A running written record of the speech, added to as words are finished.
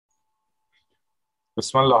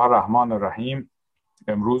بسم الله الرحمن الرحیم.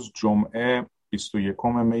 امروز جمعه 21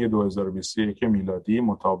 می 2021 میلادی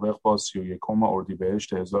مطابق با 31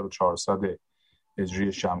 اردیبهشت 1400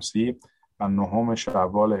 هجری شمسی و 9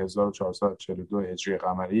 شوال 1442 هجری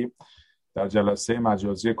قمری در جلسه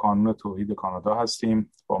مجازی کانون توحید کانادا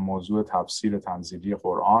هستیم با موضوع تفسیر تنزیلی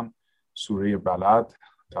قرآن سوره بلد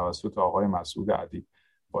توسط آقای مسعود عدی.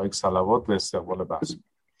 با یک صلوات به استقبال بحث.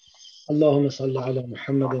 اللهم صل علی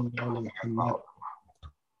محمد و آل محمد.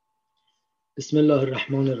 بسم الله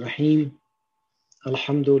الرحمن الرحیم.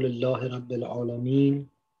 الحمد لله رب العالمین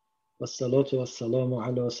و الصلاة و السلام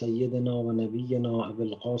علی سیدنا و نبینا ابی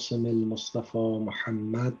القاسم المصطفى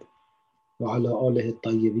محمد و علی آله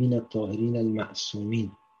الطیبین الطاهرین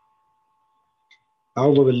المعصومین.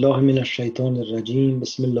 اعوذ بالله من الشیطان الرجیم.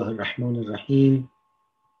 بسم الله الرحمن الرحیم.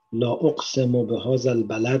 لا اقسم بهذا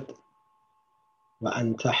البلد و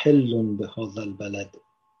انت حل بهذا البلد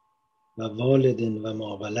و والد و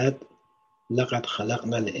ما ولد لقد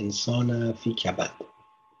خلقنا الانسان فی کبد.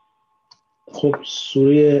 خب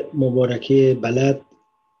سوره مبارکه بلد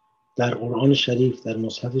در قرآن شریف در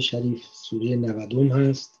مصحف شریف سوره 90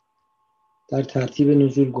 هست. در ترتیب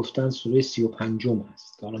نزول گفتن سوره 35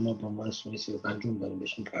 هست که حالا ما به عنوان سوره 35 داریم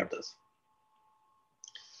بهش می‌پردازیم.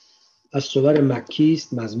 از سور مکی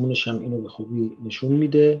است، مضمونش هم اینو به خوبی نشون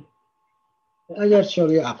میده. اگر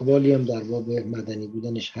چاره اقوالی هم در باب مدنی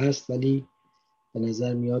بودنش هست، ولی به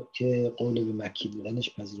نظر میاد که قول به مکی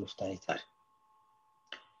بودنش پذیرفتنی تر.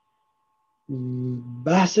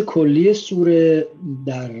 بحث کلی سوره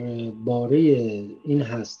در باره این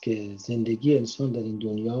هست که زندگی انسان در این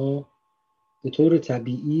دنیا به طور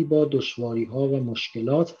طبیعی با دشواری ها و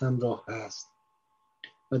مشکلات همراه هست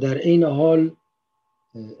و در عین حال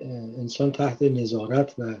انسان تحت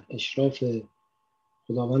نظارت و اشراف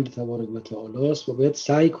خداوند تبارک و تعالی است و باید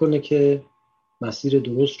سعی کنه که مسیر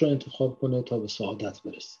درست رو انتخاب کنه تا به سعادت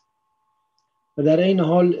برسه. و در این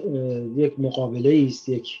حال یک مقابله است،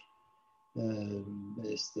 یک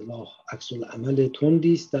به اصطلاح عکس العمل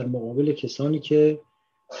تندی است در مقابل کسانی که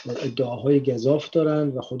ادعاهای گزاف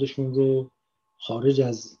دارند و خودشون رو خارج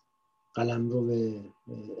از قلمرو به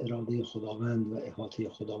اراده خداوند و احاطه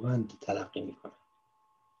خداوند تلقی میکنند.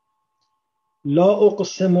 لا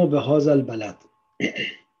اقسم بهذا البلد.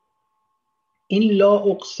 این لا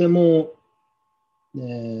اقسم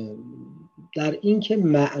در این که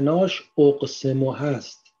معناش اقسم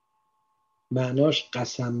هست، معناش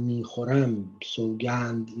قسم میخورم،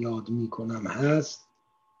 سوگند یاد میکنم هست،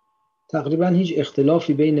 تقریبا هیچ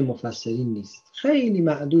اختلافی بین مفسرین نیست. خیلی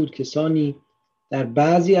معدود کسانی در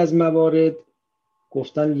بعضی از موارد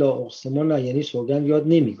گفتن لا اقسم نه، یعنی سوگند یاد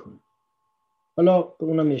نمیکنم. حالا به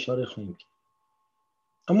اونم اشاره خواهیم کرد.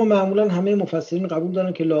 اما معمولا همه مفسرین قبول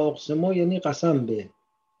دارن که لا اقسم یعنی قسم به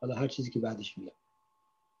حالا هر چیزی که بعدش میاد،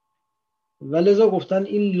 ولذا گفتن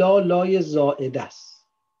این لای زائده است.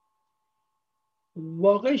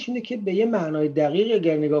 واقعش اینه که به یه معنای دقیق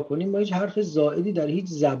اگر نگاه کنیم ما هیچ حرف زائدی در هیچ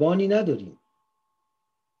زبانی نداریم.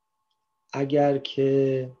 اگر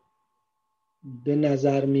که به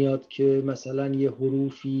نظر میاد که مثلا یه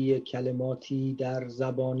حروفی، یه کلماتی در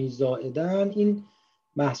زبانی زائدن، این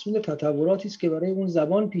محصول تطوراتی است که برای اون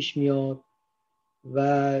زبان پیش میاد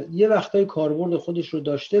و یه وقتای کاربرد خودش رو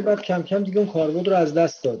داشته، بعد کم کم دیگه اون کاربرد رو از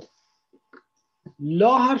دست داد.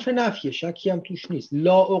 لا حرف نفیه، شکی هم توش نیست.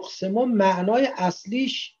 لا اقسم معنای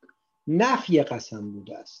اصلیش نفی قسم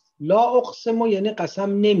بوده است. لا اقسم یعنی قسم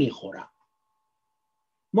نمیخورم.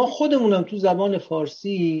 ما خودمونم تو زبان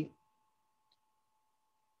فارسی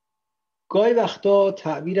گاهی وقتا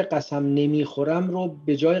تعبیر قسم نمیخورم رو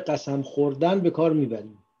به جای قسم خوردن به کار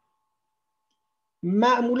میبریم.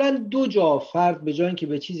 معمولا دو جا فرد به جای اینکه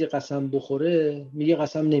به چیزی قسم بخوره میگه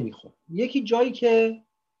قسم نمیخورم. یکی جایی که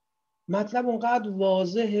مطلب اونقدر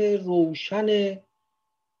واضح روشنه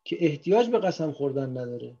که احتیاج به قسم خوردن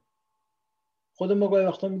نداره. خود ما گاهی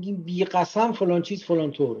وقتا میگیم بی قسم فلان چیز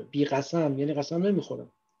فلان طوره. بی قسم یعنی قسم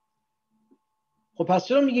نمیخورم. خب پس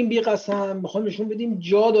چرا میگیم بی قسم؟ میخوایم نشون بدیم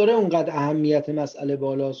جا داره، اونقدر اهمیت مسئله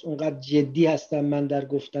بالاست، اونقدر جدی هستم من در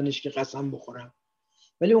گفتنش که قسم بخورم،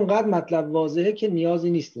 ولی اونقدر مطلب واضحه که نیازی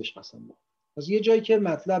نیست بهش قسم بخورم. پس یه جایی که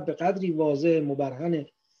مطلب به قدری واضح، مبرهنه،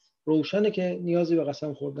 روشنه که نیازی به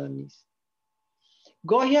قسم خوردن نیست.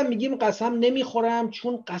 گاهی هم میگیم قسم نمیخورم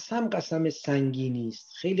چون قسم سنگینی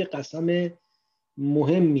است، خیلی قسم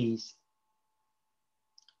مهمی است.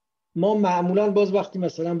 ما معمولا باز وقتی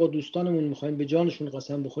مثلا با دوستانمون میخوایم به جانشون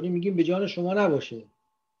قسم بخوریم میگیم به جان شما نباشه،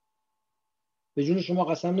 به جون شما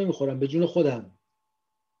قسم نمیخورم، به جون خودم.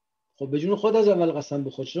 خب به جون خود از اول قسم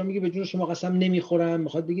بخور، چرا میگی به جون شما قسم نمیخورم؟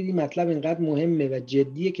 میخواد بگید این مطلب اینقدر مهمه و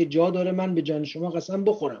جدیه که جا داره من به جان شما قسم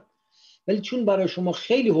بخورم. ولی چون برای شما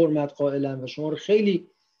خیلی حرمت قائلم و شما رو خیلی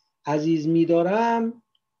عزیز میدارم،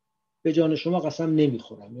 به جان شما قسم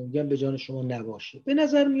نمیخورم، میگم به جان شما نباشه. به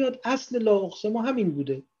نظر میاد اصل لا اقسم همین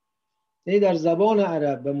بوده. یعنی در زبان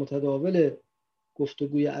عرب و متداول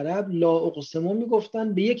گفتگوی عرب لا اقسم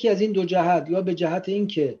میگفتن به یکی از این دو جهت، یا به جهت این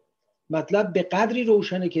که مطلب به قدری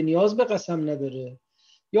روشنه که نیاز به قسم نداره،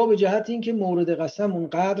 یا به جهت این که مورد قسم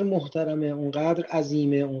اونقدر محترمه، اونقدر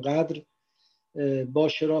عظیمه، اونقدر با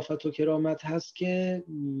شرافت و کرامت هست که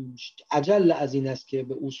اجل از این است که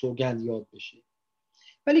به او سوگند یاد بشه.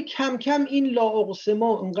 ولی کم کم این لا اقسم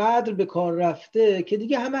اونقدر به کار رفته که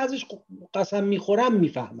دیگه همه ازش قسم میخورم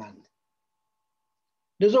میفهمند،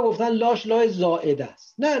 لذا گفتن لاش لای زائده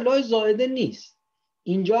است. نه، لای زائده نیست.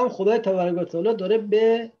 اینجا هم خدای تبارک و تعالی داره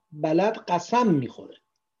به بلد قسم میخوره،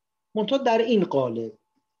 منتها در این قالب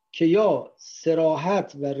که یا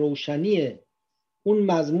صراحت و روشنی اون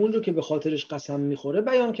مضمون رو که به خاطرش قسم میخوره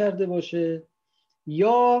بیان کرده باشه،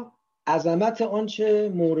 یا عظمت آنچه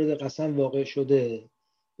مورد قسم واقع شده.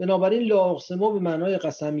 بنابراین لا اقسمو به معنای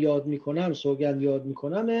قسم یاد میکنم، سوگند یاد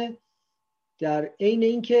میکنم، در عین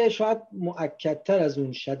اینکه شاید مؤکدتر از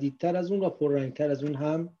اون، شدیدتر از اون و پررنگتر از اون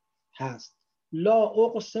هم هست. لا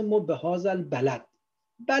اقسم به هذا البلد.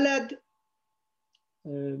 بلد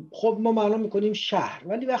خب ما معنا میکنیم شهر،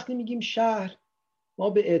 ولی وقتی میگیم شهر ما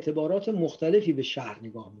به اعتبارات مختلفی به شهر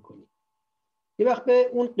نگاه میکنیم. یه وقت به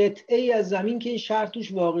اون قطعه از زمین که این شهر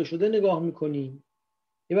توش واقع شده نگاه میکنیم،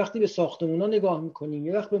 یه وقتی به ساختمونا نگاه میکنیم،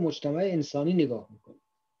 یه وقت به مجتمع انسانی نگاه میکنیم.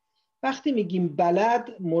 وقتی میگیم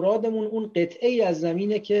بلد مرادمون اون قطعه از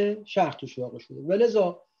زمینه که شهر توش واقع شده،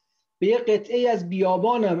 ولذا به یه قطعه از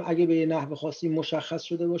بیابانم اگه به یه نحو خاصی مشخص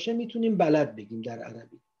شده باشه میتونیم بلد بگیم در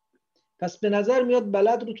عربی. پس به نظر میاد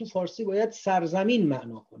بلد رو تو فارسی باید سرزمین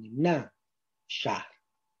معنا کنیم، نه شهر،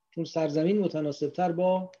 چون سرزمین متناسبتر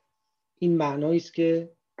با این معنایی است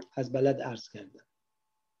که از بلد عرض کردم.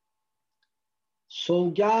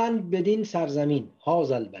 سوگند بدین سرزمین،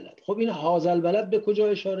 هذا البلد. خب این هذا البلد به کجا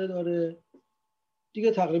اشاره داره؟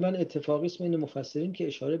 دیگه تقریبا اتفاقی است بین مفسرین که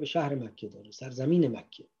اشاره به شهر مکه داره، سرزمین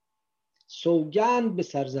مکه. سوگند به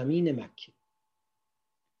سرزمین مکه.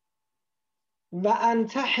 و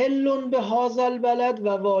انت حل به هذا البلد و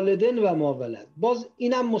والدن و ما ولد. باز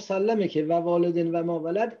اینم مسلمه که و والدن و ما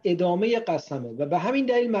ولد ادامه قسمه و به همین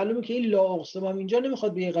دلیل معلومه که این لا اقسم هم اینجا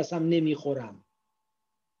نمیخواد به یه قسم نمیخورم،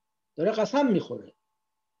 داره قسم میخوره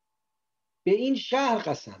به این شهر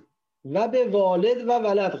قسم و به والد و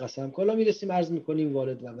ولد قسم. کلا میرسیم عرض میکنیم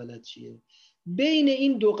والد و ولد چیه. بین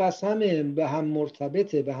این دو قسم به هم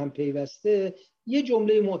مرتبطه، به هم پیوسته، یه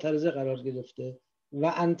جمله معترضه قرار گرفته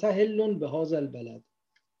و انت حل به هذا البلد.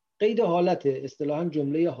 قید حالت، اصطلاحاً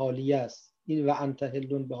جمله حالیه است. این و انت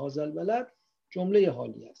حل به هذا البلد جمله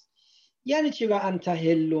حالیه است. یعنی چی و انت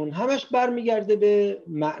حل؟ همش برمیگرده به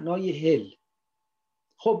معنای حل.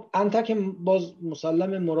 خب انت که باز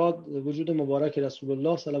مسلم مراد وجود مبارک رسول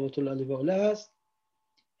الله صلوات الله علیه و آله است.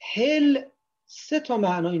 حل سه تا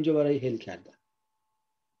معنا اینجا برای حل کردن.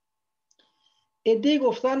 عده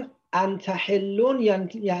گفتن انت حلون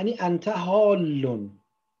یعنی انت حالون،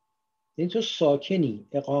 یعنی تو ساکنی،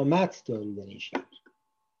 اقامت داری در این شهر،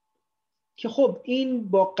 که خب این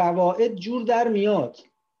با قواعد جور در میاد،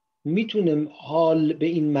 میتونه حال به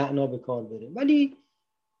این معنا به کار بره، ولی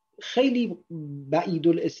خیلی بعید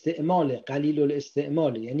الاستعماله، قلیل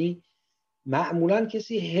الاستعماله. یعنی معمولا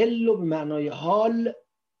کسی حل رو به معنای حال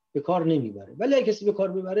به کار نمیبره، ولی اگه کسی به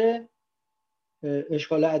کار ببره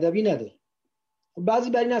اشکال ادبی نداره. بعضی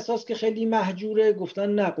بر این اساس که خیلی محجوره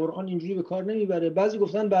گفتن نه قرآن اینجوری به کار نمیبره، بعضی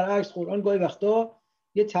گفتن برعکس، قرآن گاهی وقتا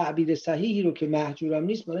یه تعبیر صحیحی رو که محجورم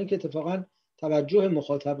نیست برای اینکه اتفاقا توجه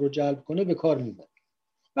مخاطب رو جلب کنه به کار میبره.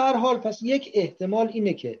 به هر حال پس یک احتمال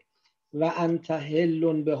اینه که و انت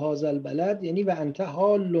حل به هذا البلد یعنی و انت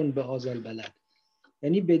حال به هذا البلد،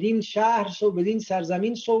 یعنی بدین شهر بدین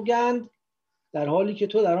سرزمین سوگند در حالی که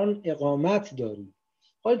تو در آن اقامت داری.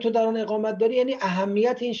 حالی تو در آن اقامت داری یعنی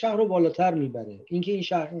اهمیت این شهر رو بالاتر میبره. اینکه این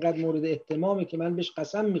شهر اینقدر مورد اهتمامه که من بهش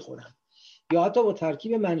قسم میخورم، یا حتی با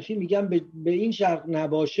ترکیب منفی میگم به این شهر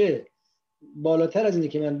نباشه بالاتر از اینه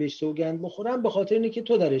که من بهش سوگند بخورم، به خاطر اینه که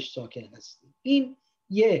تو درش ساکن هستی. این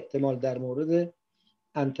یه احتمال در مورد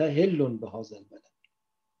انت حل به هذا البلد.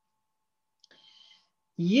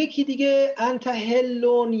 یکی دیگه انت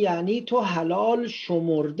حل یعنی تو حلال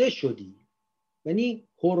شمرده شدی، یعنی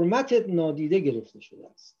حرمتت نادیده گرفته شده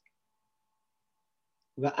است.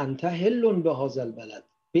 و انت حل به هذا البلد،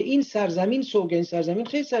 به این سرزمین سوگند. این سرزمین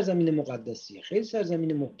خیلی سرزمین مقدسیه، خیلی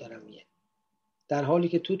سرزمین محترمیه، در حالی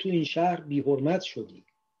که تو این شهر بی حرمت شدی،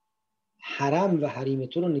 حرم و حریم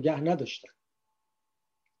تو رو نگه نداشتن.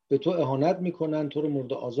 به تو اهانت میکنن، تو رو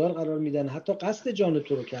مورد آزار قرار میدن، حتی قصد جان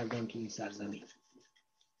تو رو کردن تو این سرزمین.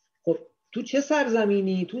 خب تو چه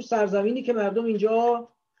سرزمینی؟ تو سرزمینی که مردم اینجا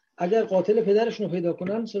اگر قاتل پدرشون رو پیدا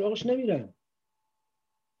کنن سراغش نمیرن.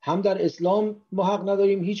 هم در اسلام ما حق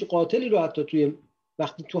نداریم هیچ قاتلی رو حتی توی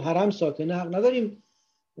وقتی تو حرم ساکنه حق نداریم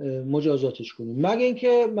مجازاتش کنیم، مگه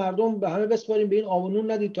اینکه مردم به همه بسپاریم به این آب و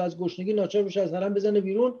نون ندید تا از گشنگی ناچار بشه از حرم بزنه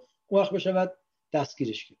بیرون، اون وقت بشود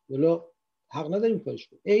دستگیرش کرد. ولی حق نداریم کارش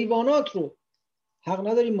کنیم. ایوانات رو حق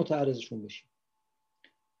نداریم متعرضشون بشیم.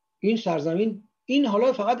 این سرزمین، این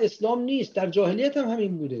حالا فقط اسلام نیست، در جاهلیت هم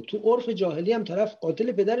همین بوده. تو عرف جاهلی هم طرف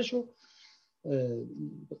قاتل پدرشو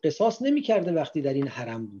قصاص نمی‌کرده وقتی در این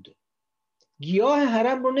حرم بوده. گیاه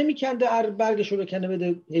حرم رو نمی‌کنده برگشو بکنه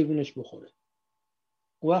بده حیوانش بخوره.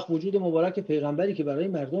 اون وقت وجود مبارک پیغمبری که برای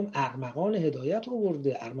مردم ارمغان هدایت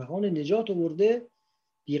آورده، ارمغان نجات آورده،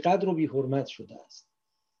 بی قدر و بی حرمت شده است.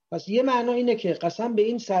 پس یه معنا اینه که قسم به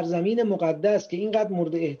این سرزمین مقدس که اینقدر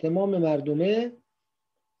مورد اهتمام مردمه،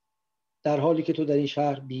 در حالی که تو در این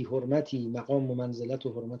شهر بی حرمتی، مقام و منزلت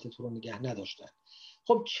و حرمت تو رو نگه نداشتن.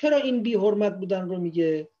 خب چرا این بی حرمت بودن رو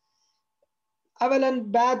میگه؟ اولا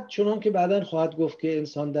بعد چنان که بعداً خواهد گفت که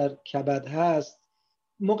انسان در کبد هست،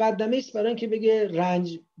 مقدمه است برای اینکه بگه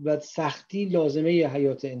رنج و سختی لازمه ی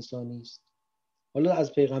حیات انسانی است. حالا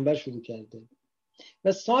از پیغمبر شروع کرده.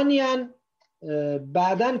 و ثانیاً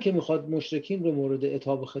بعداً که میخواد مشرکین رو مورد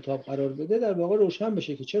عتاب و خطاب قرار بده، در واقع روشن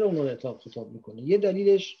بشه که چرا اون رو عتاب خطاب میکنه. یه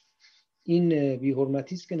دلیلش این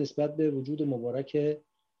بی‌حرمتی است که نسبت به وجود مبارک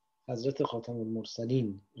حضرت خاتم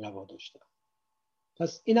المرسلین روا داشته.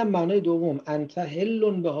 پس اینم معنای دوم، انت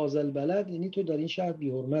حل بهذا البلد، یعنی تو در این شهر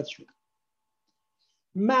بی‌حرمت شدی.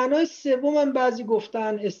 معنای سوم هم بعضی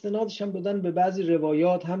گفتن، استنادش هم دادن به بعضی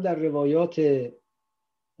روایات، هم در روایات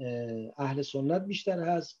اهل سنت بیشتر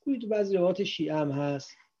هست، گویا تو بعضی روایات شیعه هم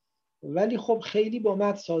هست، ولی خب خیلی با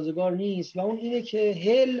متن سازگار نیست، و اون اینه که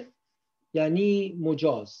حل یعنی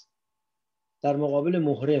مجاز در مقابل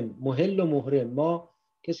محرم. محل و محرم، ما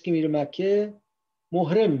کسی که میره مکه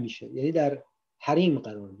محرم میشه، یعنی در حریم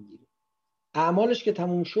قرار میگیره، اعمالش که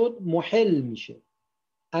تموم شد محل میشه.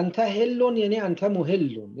 انت حلون یعنی انت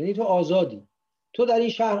محلون، یعنی تو آزادی، تو در این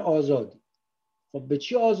شهر آزادی. خب به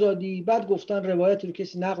چی آزادی؟ بعد گفتن روایت رو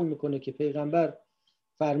کسی نقل میکنه که پیغمبر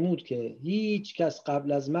فرمود که هیچ کس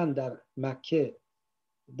قبل از من در مکه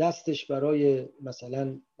دستش برای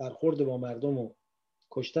مثلا برخورد با مردم و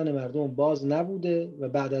کشتن مردم باز نبوده و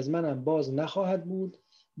بعد از منم باز نخواهد بود.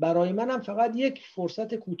 برای منم فقط یک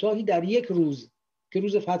فرصت کوتاهی در یک روز که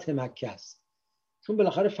روز فتح مکه است، چون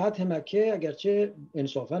بالاخره فتح مکه اگرچه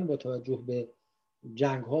انصافاً با توجه به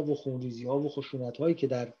جنگ ها و خونریزی ها و خشونت هایی که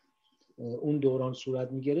در اون دوران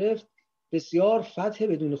صورت می گرفت، بسیار فتح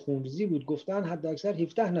بدون خونریزی بود. گفتن حد اکثر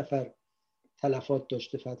 17 نفر تلفات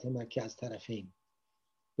داشته فتح مکه از طرفین.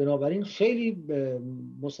 بنابراین خیلی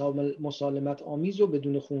مسالمت آمیز و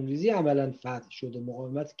بدون خونریزی عملا فتح شده،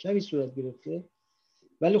 مقاومت کمی صورت گرفته،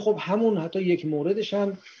 ولی خب همون حتی یک موردش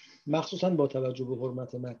هم مخصوصا با توجه به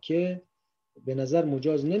حرمت مکه به نظر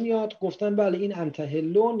مجاز نمیاد. گفتن بله این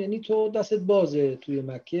انتهلون یعنی تو دستت بازه توی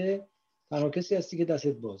مکه، تنها کسی هستی که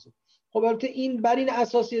دستت بازه. خب البته این بر این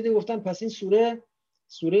اساسیه گفتن پس این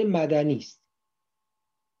سوره مدنی است.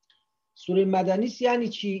 سوره مدنی است یعنی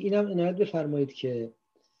چی؟ اینم عنایت بفرمایید که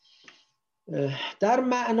در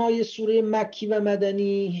معنای سوره مکی و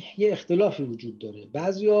مدنی یه اختلافی وجود داره.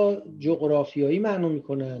 بعضیا جغرافیایی معنا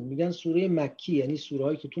میکنن، میگن سوره مکی یعنی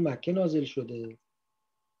سوره‌ای که تو مکه نازل شده،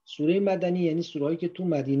 سوره مدنی یعنی سوره‌ای که تو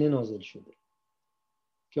مدینه نازل شده،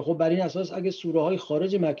 که خب بر این اساس اگه سوره‌های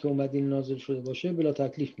خارج مکه و مدینه نازل شده باشه بلا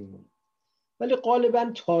تکلیف میمونه. ولی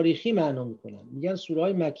غالبا تاریخی معنا میکنن، میگن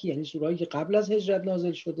سوره‌های مکی یعنی سوره‌ای که قبل از هجرت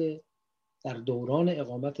نازل شده، در دوران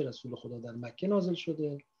اقامت رسول خدا در مکه نازل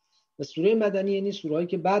شده، و سوره مدنی یعنی سوره‌ای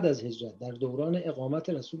که بعد از هجرت در دوران اقامت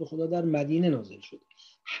رسول خدا در مدینه نازل شده،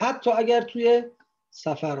 حتی اگر توی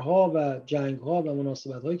سفرها و جنگ‌ها و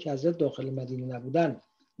مناسبت‌هایی که حضرت داخل مدینه نبودن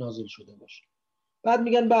نازل شده باشه. بعد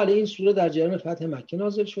میگن بله این سوره در جریان فتح مکه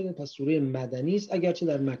نازل شده، پس سوره مدنی است اگرچه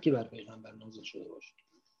در مکه بر پیغمبر نازل شده باشه.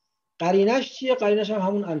 قرینش چیه؟ قرینش هم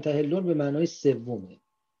همون انتهلون به معنای سومه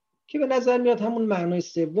که به نظر میاد همون معنای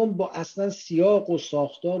سوم با اصلا سیاق و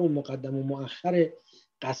ساختار و مقدم و مؤخر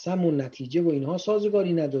قسم و نتیجه و اینها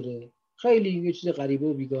سازگاری نداره، خیلی یه چیز غریبه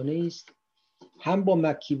و بیگانه است. هم با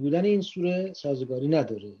مکی بودن این سوره سازگاری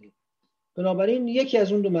نداره. بنابراین یکی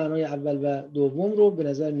از اون دو معنای اول و دوم رو به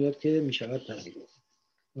نظر میاد که میشود پذیرفت.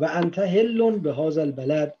 و انت حل بهذا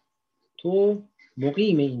البلد، تو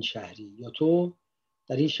مقیم این شهری یا تو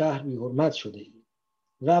در این شهر بی حرمت شده ای.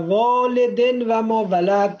 و والدن و ما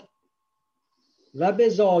ولد، و به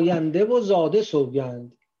زاینده و زاده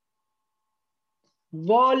سوگند.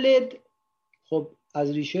 والد خب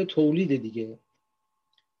از ریشه تولید دیگه،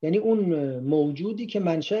 یعنی اون موجودی که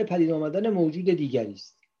منشأ پدید آمدن موجود دیگری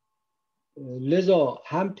است. لذا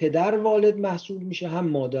هم پدر والد محسوب میشه هم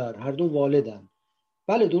مادر، هر دو والدن.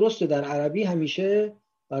 بله درسته در عربی همیشه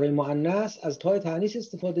برای مؤنث از تای تأنیث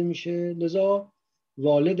استفاده میشه، لذا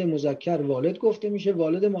والد مذکر والد گفته میشه،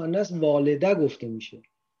 والد مؤنث والده گفته میشه،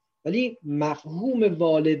 ولی مفهوم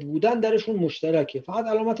والد بودن درشون مشترکه، فقط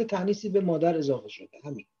علامت تأنیثی به مادر اضافه شده،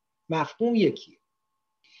 همین مفهوم یکیه.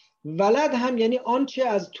 ولد هم یعنی آنچه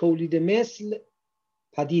از تولید مثل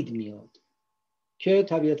پدید میاد که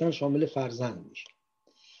طبیعتا شامل فرزند میشه.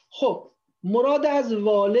 خب مراد از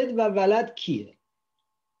والد و ولد کیه؟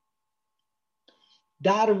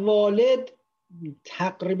 در والد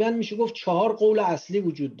تقریبا میشه گفت 4 قول اصلی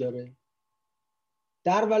وجود داره،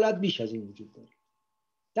 در ولد بیش از این وجود داره.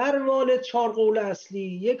 در والد 4 قول اصلی،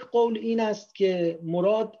 یک قول این است که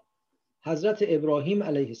مراد حضرت ابراهیم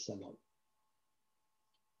علیه السلام.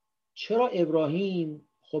 چرا ابراهیم؟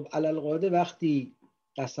 خب علالقاعده وقتی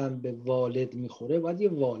قسم به والد میخوره باید یه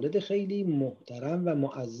والد خیلی محترم و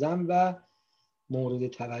معظم و مورد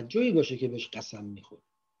توجهی باشه که بهش قسم میخوره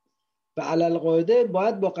و علالقاعده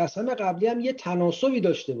باید با قسم قبلی هم یه تناسبی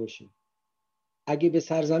داشته باشه. اگه به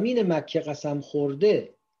سرزمین مکه قسم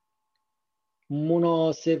خورده،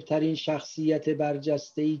 مناسب ترین شخصیت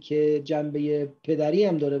برجسته‌ای که جنبه پدری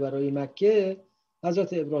هم داره برای مکه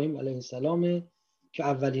حضرت ابراهیم علیه السلام که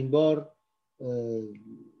اولین بار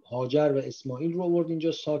هاجر و اسماعیل رو آورد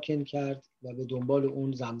اینجا ساکن کرد و به دنبال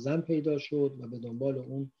اون زمزم پیدا شد و به دنبال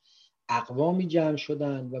اون اقوامی جمع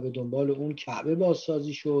شدن و به دنبال اون کعبه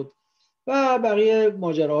بازسازی شد و بقیه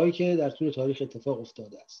ماجراهایی که در طول تاریخ اتفاق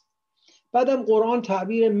افتاده است. بعدم قرآن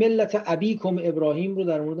تعبیر ملت ابیکم ابراهیم رو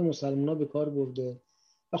در مورد مسلمان‌ها به کار برده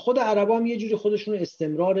و خود عربا هم یه جوری خودشون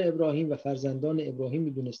استمرار ابراهیم و فرزندان ابراهیم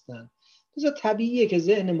میدونستن. لذا طبیعیه که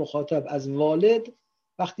ذهن مخاطب از والد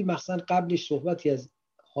وقتی مثلا قبلش صحبتی از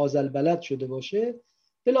البلد شده باشه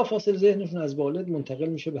بلافاصله ذهنشون از والد منتقل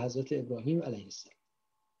میشه به حضرت ابراهیم علیه السلام.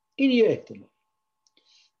 این یه احتمال.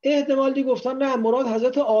 احتمال دیگه گفتن نه مراد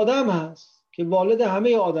حضرت آدم هست که والد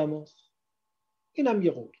همه آدم هست. اینم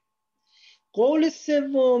یه قول. قول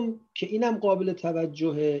سوم که اینم قابل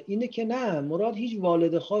توجهه اینه که نه مراد هیچ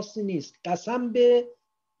والد خاصی نیست، قسم به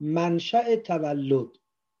منشأ تولد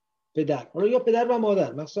پدر، حالا یا پدر و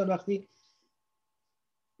مادر، مثلا وقتی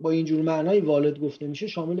با اینجور معنای والد گفته میشه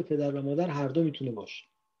شامل پدر و مادر هر دو میتونه باشه.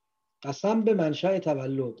 قسم به منشأ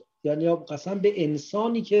تولد یعنی یا قسم به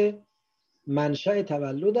انسانی که منشأ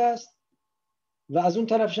تولد است و از اون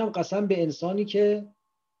طرفش هم قسم به انسانی که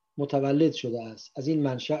متولد شده است، از این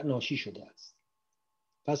منشأ ناشی شده است.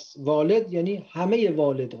 پس والد یعنی همه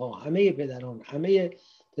والدها، همه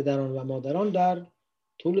پدران و مادران در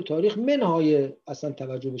طول تاریخ منهای اصلا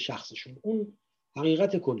توجه به شخصشون، اون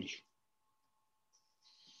حقیقت کلیشون.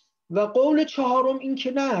 و قول چهارم این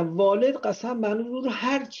که نه والد قسم منظور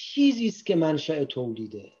هر چیزی است که منشأ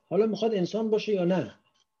تولیده، حالا میخواد انسان باشه یا نه،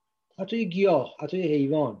 حتی یه گیاه، حتی یه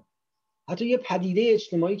حیوان، حتی یه پدیده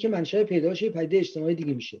اجتماعی که منشأ پیداشه یه پدیده اجتماعی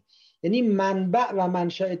دیگه میشه. یعنی منبع و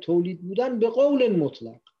منشأ تولید بودن به قول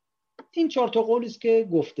مطلق. این 4 تا قولی است که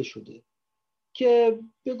گفته شده که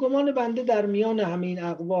به گمان بنده در میان همه این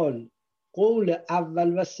اقوال قول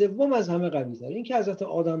اول و سوم از همه قوی تره. این که حضرت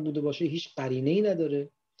آدم بوده باشه هیچ قرینه‌ای نداره.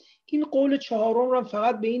 این قول چهارم رو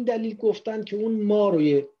فقط به این دلیل گفتن که اون ما رو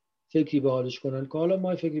یه فکری به حالش کنن که حالا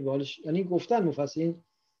ما فکری به حالش، یعنی گفتن مفسرین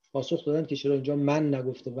پاسخ دادن که چرا اینجا من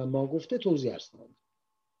نگفته و ما گفته، توضیح عرض کنم.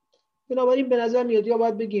 بنابراین به نظر میاد یا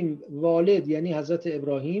باید بگیم والد یعنی حضرت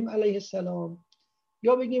ابراهیم علیه السلام،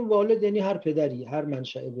 یا بگیم والد یعنی هر پدری، هر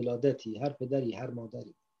منشأ ولادتی، هر پدری، هر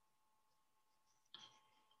مادری.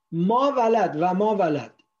 ما ولد و ما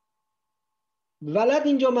ولد. ولد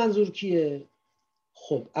اینجا منظور کیه؟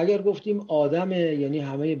 خب اگر گفتیم آدم یعنی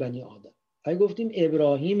همه بنی آدم، اگر گفتیم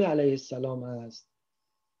ابراهیم علیه السلام است،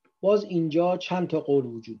 باز اینجا چند تا قول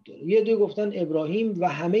وجود داره. یه دو گفتن ابراهیم و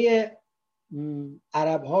همه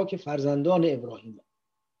عرب ها که فرزندان ابراهیم هست.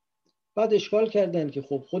 بعد اشکال کردن که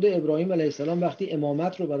خب خود ابراهیم علیه السلام وقتی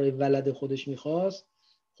امامت رو برای ولد خودش میخواست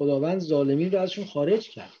خداوند ظالمین رو ازشون خارج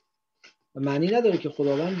کرد و معنی نداره که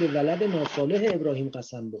خداوند به ولد ناصالح ابراهیم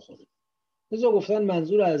قسم بخوره. لذا گفتن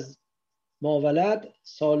منظور از ماولد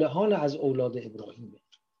صالحان از اولاد ابراهیمه.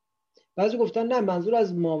 بعضی گفتن نه منظور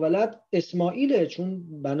از ماولد اسماعیله،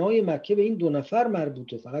 چون بنای مکه به این 2 نفر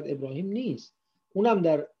مربوطه، فقط ابراهیم نیست، اونم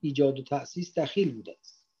در ایجاد و تأسیس دخیل بوده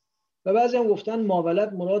است. و بعضی هم گفتن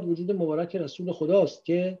ماولد مراد وجود مبارک رسول خداست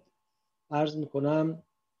که عرض میکنم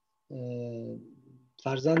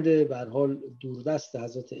فرزند به هر حال دوردست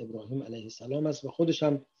حضرت ابراهیم علیه السلام است و خودش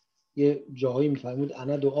هم یه جاهایی میفرمود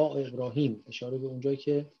انا دعا ابراهیم، اشاره به اونجایی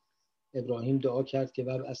که ابراهیم دعا کرد که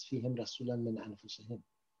وابعث فیهم رسولا من انفسهم.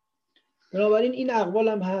 بنابراین این اقوال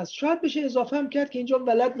هم هست. شاید بشه اضافه هم کرد که اینجا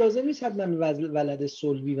ولد لازم نیست حتما ولد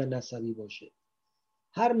صلبی و نسبی باشه.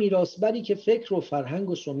 هر میراثبری که فکر و فرهنگ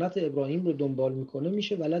و سنت ابراهیم رو دنبال میکنه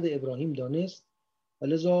میشه ولد ابراهیم دانست، و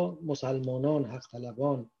لذا مسلمانان، حق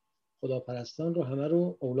طلبان، خداپرستان رو همه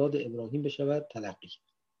رو اولاد ابراهیم بشود تلقی.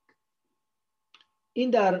 این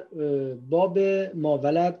در باب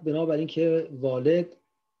ماولد، بنابراین که والد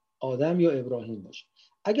آدم یا ابراهیم باشه.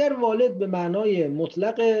 اگر والد به معنای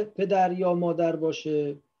مطلق پدر یا مادر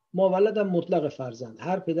باشه، ماولد هم مطلق فرزند،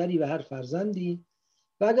 هر پدری و هر فرزندی.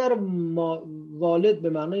 و اگر والد به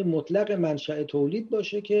معنای مطلق منشأ تولید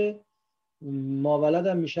باشه که ماولد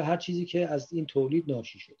هم میشه هر چیزی که از این تولید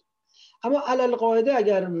ناشی شده. اما علی القاعده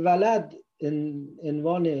اگر ولد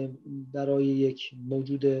عنوان برای یک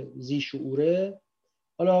موجود ذی شعوره،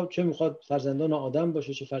 حالا چه میخواد فرزندان آدم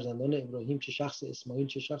باشه، چه فرزندان ابراهیم، چه شخص اسماعیل،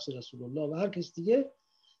 چه شخص رسول الله و هر کس دیگه،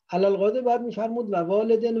 علی القاعده باید میفرمود و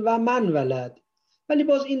والدن و من ولد. ولی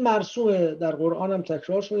باز این مرسومه، در قرآن هم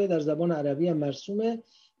تکرار شده، در زبان عربی هم مرسومه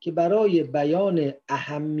که برای بیان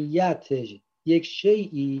اهمیت یک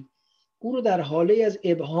شیئی او رو در حاله از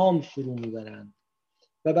ابهام فرو میبرن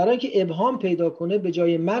و برای اینکه ابهام پیدا کنه به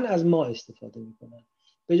جای من از ما استفاده میکنن.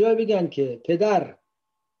 به جای بگن که پدر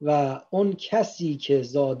و اون کسی که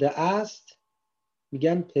زاده است،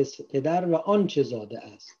 میگن پدر و آنچه زاده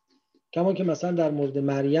است. کما که مثلا در مورد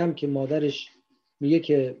مریم که مادرش میگه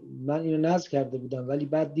که من اینو نذر کرده بودم ولی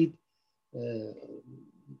بعد دید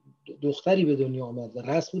دختری به دنیا آمد و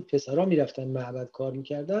رسم بود پسرا میرفتن معبد کار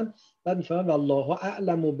میکردن، بعد میفهمن والله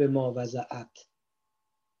اعلم بما وضعت،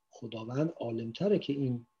 خداوند عالم‌تره که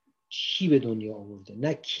این چی به دنیا آورده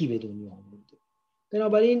نه کی به دنیا آورده.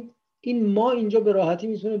 بنابراین این ما اینجا به راحتی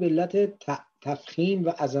میتونه به علت تفخیم و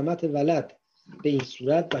عظمت ولد به این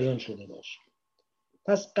صورت بیان شده باشه.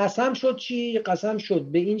 پس قسم شد چی؟ قسم شد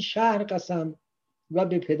به این شهر قسم و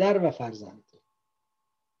به پدر و فرزند.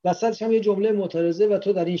 وسطش هم یه جمله معترضه و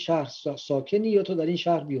تو در این شهر ساکنی یا تو در این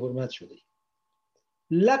شهر بی حرمت شده.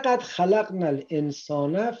 لقد خلقنا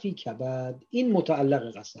الانسان فی کبد، این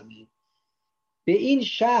متعلق قسمه به این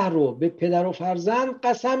شهر و به پدر و فرزند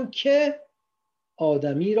قسم که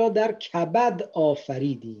آدمی را در کبد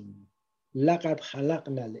آفریدیم. لقد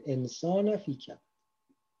خلقنا الانسان فی کبد.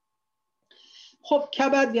 خب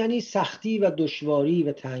کبد یعنی سختی و دشواری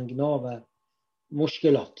و تنگنا و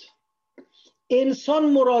مشکلات.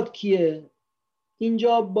 انسان مراد کیه؟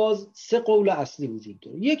 اینجا باز سه قول اصلی وجود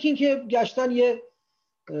داره. یکی این که گشتن یه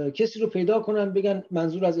کسی رو پیدا کنن بگن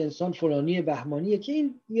منظور از انسان فلانی بهمانیه، که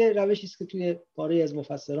این یه روشی است که توی پاره از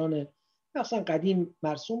مفسران مثلا قدیم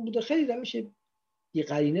مرسوم بوده. خیلی روش بی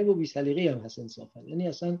قرینه و بی سلیقه‌ای هم هست انصافا. یعنی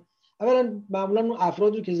اصلا اولا معمولا اون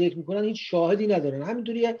افراد رو که ذکر میکنن هیچ شاهدی ندارن،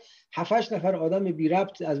 همینطوری 7-8 نفر آدم بی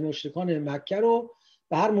ربط از مشرکان مکه رو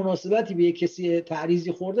به هر مناسبتی به یک کسی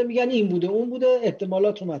تعریضی خورده میگن این بوده اون بوده،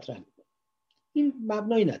 احتمالات رو مطرح میکنن. این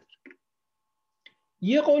مبنایی نداره.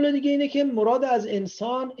 یه قول دیگه اینه که مراد از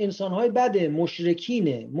انسانهای بده،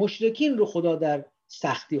 مشرکین رو خدا در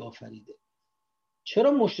سختی آفریده.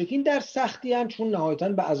 چرا مشرکین در سختی هستند؟ چون نهایتاً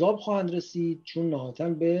به عذاب خواهند رسید، چون نهایتاً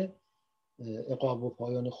به عقاب و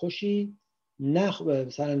پایان خوشی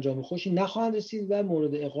سرانجام خوشی نخواهند رسید و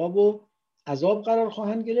مورد عقاب و عذاب قرار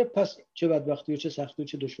خواهند گرفت. پس چه بدبختی و چه سختی و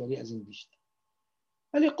چه دشواری از این بیشتر.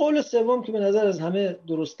 ولی قول سوم که به نظر از همه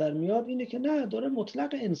درست‌تر میاد اینه که نه، داره مطلق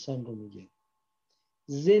انسان رو میگه.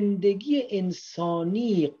 زندگی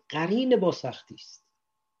انسانی قرین با سختی است.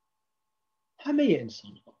 همه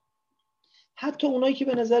انسان‌ها، حتی اونایی که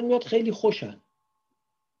به نظر میاد خیلی خوشن.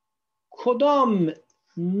 کدام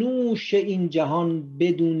نوش این جهان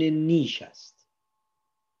بدون نیش است؟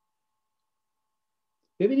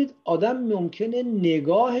 ببینید آدم ممکنه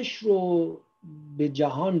نگاهش رو به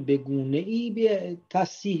جهان به گونه‌ای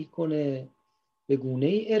تصحیح کنه، به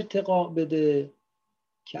گونه‌ای ارتقا بده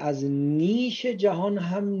که از نیش جهان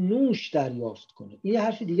هم نوش دریافت کنه. این یه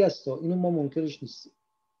حرف دیگه است، اینو ما منکرش نیستیم،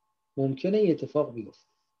 ممکنه این اتفاق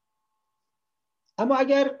بیفته. اما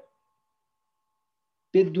اگر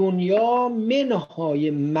به دنیا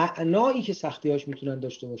منهای معنایی که سختی‌هاش میتونن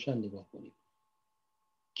داشته باشن نگاه کنیم،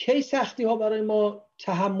 کی سختی‌ها برای ما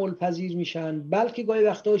تحمل پذیر میشن، بلکه گاهی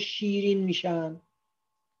وقتا شیرین میشن،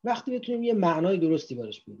 وقتی بتونیم یه معنای درستی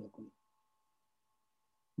براش پیدا کنیم.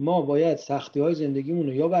 ما باید سختی‌های زندگیمون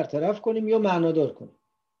رو یا برطرف کنیم یا معنادار کنیم.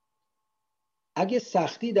 اگه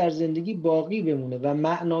سختی در زندگی باقی بمونه و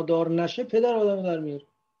معنادار نشه، پدر آدمو در میاره،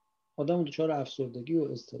 آدمو دچار افسردگی و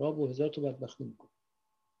اضطراب و هزار تا بدبختی میکنه.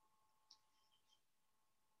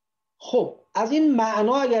 خب از این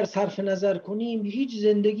معنا اگر صرف نظر کنیم هیچ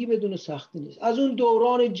زندگی بدون سختی نیست. از اون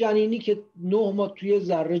دوران جنینی که 9 ماه توی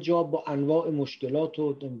ذره جا با انواع مشکلات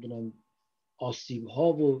و نمیدونم آسیب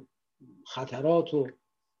ها و خطرات و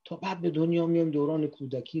تا بعد به دنیا میام، دوران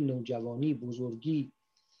کودکی، نوجوانی، بزرگی،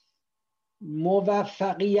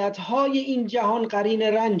 موفقیت های این جهان قرین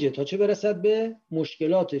رنجه تا چه برسد به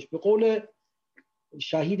مشکلاتش. به قول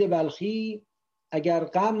شهید بلخی اگر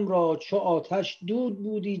غم را چو آتش دود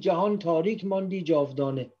بودی، جهان تاریک ماندی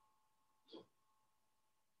جاودانه.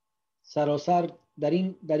 سراسر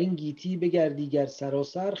در این گیتی بگردی گر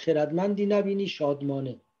سراسر، خردمندی نبینی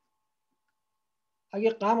شادمانه. اگه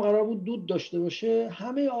غم قرار بود دود داشته باشه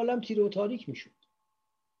همه عالم تیره و تاریک میشد.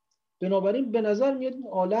 بنابراین به نظر میاد این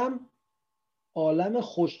عالم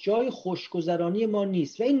خوشجای خوشگذرانی ما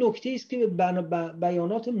نیست و این نکته است که به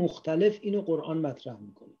بیانات مختلف اینو قرآن مطرح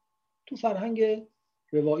میکنه. تو فرهنگ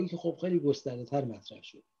روایی که خب خیلی گسترده تر مطرح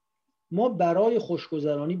شد، ما برای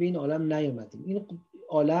خوشگذرانی به این عالم نیامدیم. این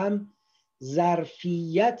عالم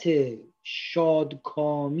ظرفیت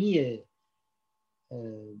شادکامی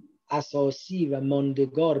اساسی و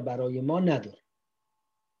ماندگار برای ما نداره.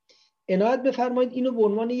 عنایت بفرمایید اینو به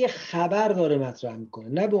عنوان یه خبر داره مطرح میکنه،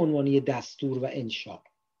 نه به عنوان یه دستور و انشاء.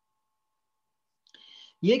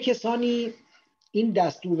 یه کسانی این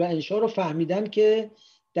دستور و انشاء رو فهمیدن که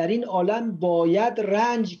در این عالم باید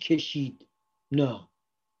رنج کشید. نه،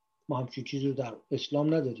 ما همچین چیزی رو در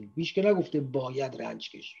اسلام نداریم. هیچ که نگفته باید رنج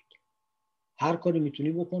کشید. هر کاری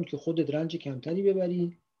میتونی بکن که خودت رنج کمتری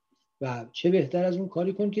ببری و چه بهتر از اون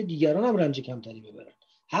کاری کن که دیگران هم رنج کمتری ببرن.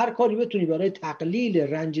 هر کاری بتونی برای تقلیل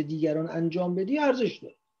رنج دیگران انجام بدی ارزش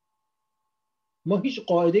داره. ما هیچ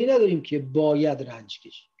قاعده‌ای نداریم که باید رنج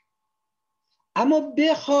کشید. اما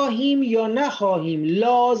بخواهیم یا نخواهیم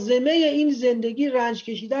لازمه این زندگی رنج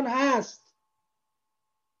کشیدن هست.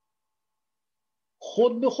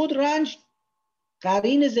 خود به خود رنج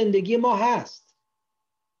قرین زندگی ما هست،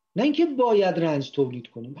 نه اینکه باید رنج تولید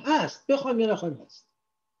کنیم. هست، بخوایم یا نخواهیم هست.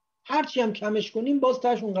 هرچی هم کمش کنیم باز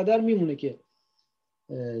تاش اونقدر میمونه که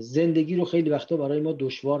زندگی رو خیلی وقتا برای ما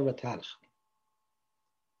دشوار و تلخ.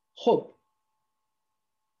 خب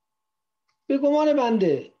به گمان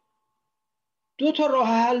بنده 2 تا راه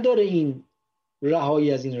حل داره این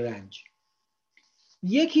رهایی از این رنج.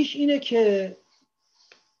 یکیش اینه که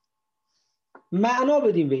معنا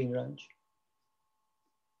بدیم به این رنج.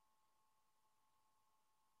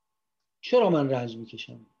 چرا من رنج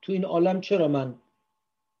میکشم؟ تو این عالم چرا من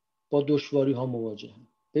با دشواری ها مواجهم؟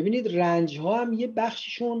 ببینید رنج ها هم یه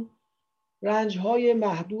بخششون رنج های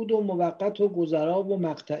محدود و موقت و گذرا و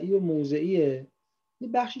مقطعی و موضعیه. یه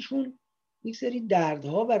بخششون یک سری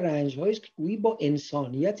دردها و رنج هایی است که گویی با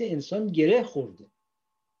انسانیت انسان گره خورده.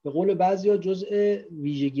 به قول بعضیا جزء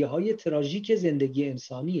ویژگی های تراژیک زندگی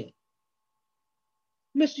انسانیه.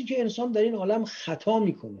 مثل که انسان در این عالم خطا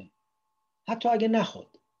میکنه، حتی اگه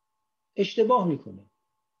نخواد اشتباه میکنه.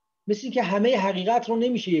 مثل که همه حقیقت رو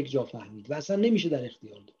نمیشه یک جا فهمید و اصلا نمیشه در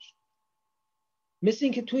اختیار داشت. مثل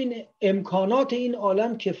این که تو این امکانات این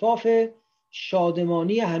عالم کفاف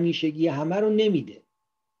شادمانی همیشگی همه رو نمیده.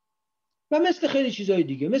 و مثل خیلی چیزهای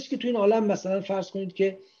دیگه، مثل که تو این عالم مثلا فرض کنید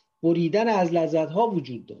که بریدن از لذت‌ها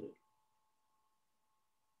وجود داره.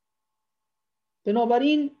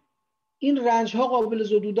 بنابراین این رنج‌ها قابل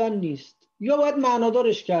زدودن نیست. یا باید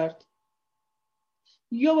معنادارش کرد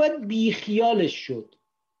یا باید بیخیالش شد.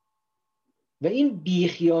 و این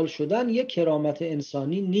بیخیال شدن یک کرامت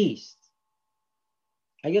انسانی نیست.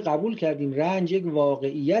 اگه قبول کردیم رنج یک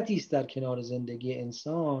واقعیتی است در کنار زندگی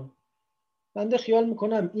انسان، بنده خیال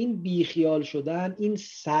میکنم این بیخیال شدن، این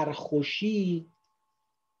سرخوشی،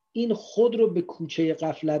 این خود رو به کوچه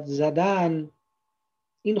غفلت زدن،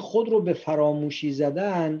 این خود رو به فراموشی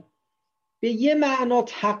زدن، به یه معنا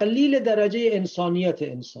تقلیل درجه انسانیت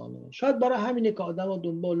انسانه. شاید برای همینه که آدم ها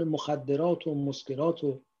دنبال مخدرات و مسکرات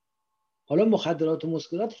و حالا مخدرات و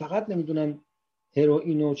مسکرات فقط نمیدونم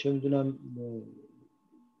هروئین و چه میدونم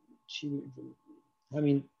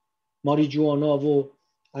همین ماریجوانا و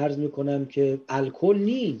عرض میکنم که الکل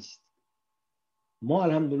نیست. ما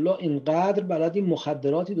الحمدلله اینقدر بلدیم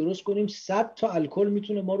مخدراتی درست کنیم 100 تا الکل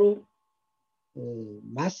میتونه ما رو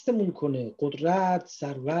مستمون کنه. قدرت،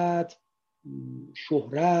 ثروت،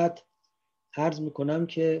 شهرت، عرض میکنم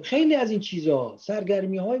که خیلی از این چیزا،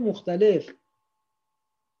 سرگرمی های مختلف،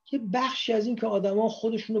 که بخشی از این که آدم ها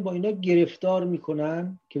خودشونو با اینا گرفتار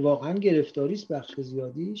میکنن که واقعا گرفتاریست بخش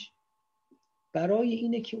زیادیش، برای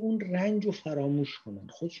اینه که اون رنج رو فراموش کنن،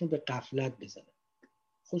 خودشون به غفلت بزنن،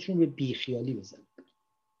 خودشون به بیخیالی بزنن.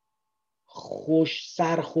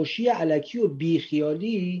 سرخوشی الکی و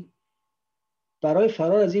بیخیالی برای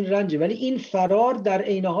فرار از این رنجه، ولی این فرار در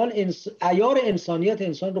عین حال عیار انسانیت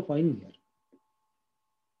انسان رو پایین میاره.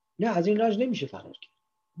 نه، از این رنج نمیشه فرار کرد،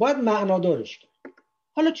 باید معنادارش کرد.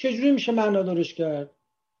 حالا چجوری میشه معنادارش کرد؟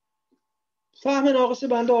 فهم ناقص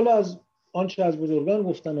بنده حالا از آنچه از بزرگان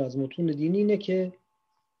گفتن و از متون دینی اینه که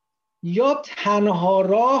یا تنها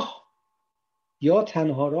راه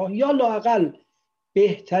یا لااقل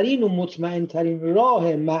بهترین و مطمئنترین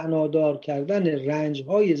راه معنادار کردن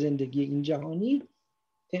رنج‌های زندگی این جهانی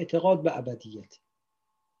اعتقاد به ابدیت،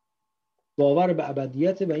 باور به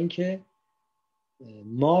ابدیت و اینکه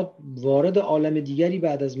ما وارد عالم دیگری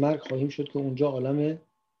بعد از مرگ خواهیم شد که اونجا عالم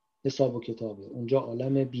حساب و کتابه، اونجا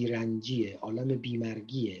عالم بیرنجیه، عالم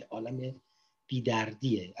بیمرگیه، عالم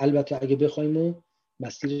بیدردیه، البته اگه بخوایم و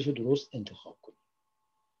مسیرش رو درست انتخاب کنیم.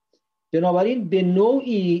 بنابراین به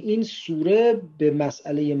نوعی این سوره به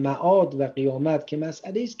مسئله معاد و قیامت که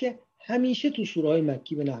مسئله است که همیشه تو سوره‌های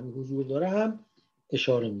مکی به نحوی حضور داره هم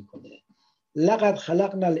اشاره میکنه. لقد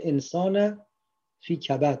خلقنا الانسان فی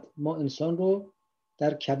کبد، ما انسان رو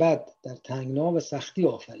در کبد، در تنگنا و سختی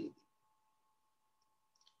آفریدیم.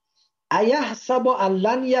 ایحسب ان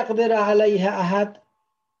لن یقدر علیه احد،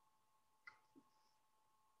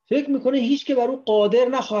 فکر میکنه هیچ که بر او قادر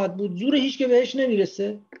نخواهد بود، زور هیچ که بهش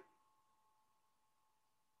نمیرسه.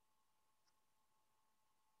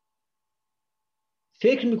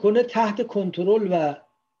 فکر میکنه تحت کنترل و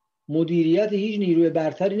مدیریت هیچ نیروی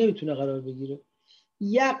برتری نمیتونه قرار بگیره.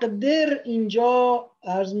 یقدر اینجا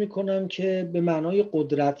عرض میکنم که به معنای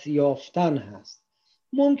قدرت یافتن هست،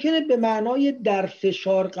 ممکنه به معنای در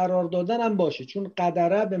فشار قرار دادن هم باشه، چون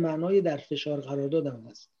قدره به معنای در فشار قرار دادن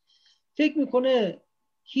هست. فکر میکنه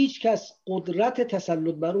هیچ کس قدرت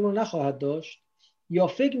تسلط بر اون رو نخواهد داشت، یا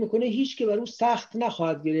فکر میکنه هیچ که بر اون سخت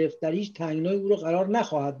نخواهد گرفت، در هیچ تنگنای او رو قرار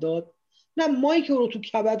نخواهد داد. نه، مایی که او رو تو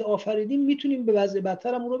کبد آفریدیم میتونیم به وضع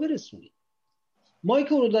بدتر هم او رو برسونیم. مایی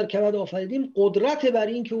که او رو در کبد آفریدیم قدرت بر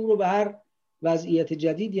این که او رو به هر وضعیت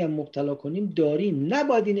جدیدی هم مبتلا کنیم داریم.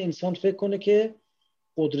 نباید این انسان فکر کنه که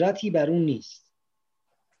قدرتی بر اون نیست.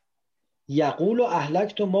 یقول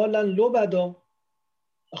اهلکت مالا لبدا،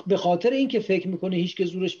 به خاطر این که فکر میکنه هیچ که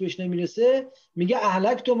زورش بهش نمیرسه میگه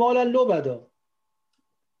اهلکت مالا لبدا،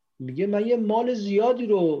 میگه من یه مال زیادی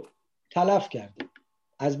رو تلف کردم،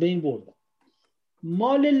 از بین بردم.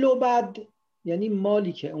 مال لبد یعنی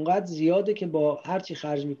مالی که اونقدر زیاده که با هر چی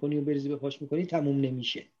خرج میکنی و بریزی به پاش میکنی تموم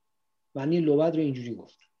نمیشه. معنی لبد رو اینجوری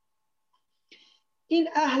گفت. این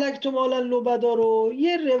اهلکت مالا لبدا رو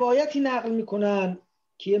یه روایتی نقل میکنن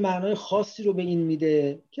که یه معنای خاصی رو به این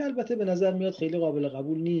میده که البته به نظر میاد خیلی قابل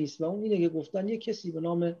قبول نیست، و اون اینه که گفتن یه کسی به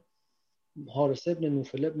نام حارث ابن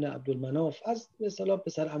نوفل ابن عبدالمناف از به اصطلاح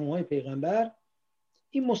پسر عموهای پیغمبر،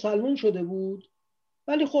 این مسلمون شده بود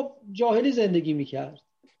ولی خب جاهلی زندگی میکرد.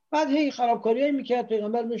 بعد هی خرابکاریایی میکرد،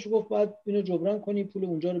 پیغمبر بهش گفت باید اینو جبران کنی، پول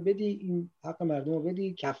اونجا رو بدی، این حق مردم رو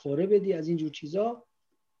بدی، کفاره بدی، از اینجور چیزا.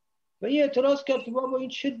 و این اعتراض کرد که بابا این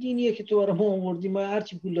چه دینیه که تو برای ما آوردی، ما هر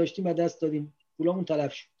چی پول داشتیم از دست دادیم، پولامون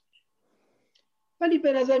تلف شد. ولی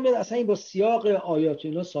به نظر میاد اصلا این با سیاق آیات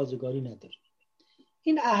اینا سازگاری نداره.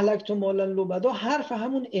 این اهلکت مالا لبدا حرف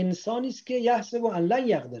همون انسانی است که یحسب ان لن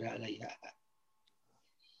یقدر علیه.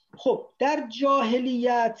 خب در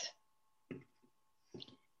جاهلیت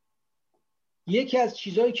یکی از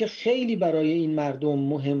چیزهایی که خیلی برای این مردم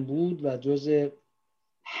مهم بود و جز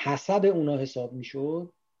حسب اونا حساب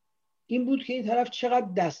میشد این بود که این طرف چقدر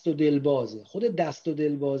دست و دل بازه. خود دست و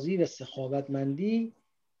دل بازی و سخاوتمندی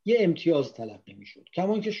یه امتیاز تلقی میشد.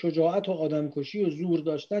 کمان که شجاعت و آدمکشی و زور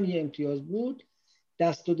داشتن یه امتیاز بود،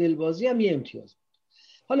 دست و دل بازی هم یه امتیاز بود.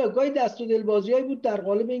 حالا گاهی دست و دل بازیایی بود در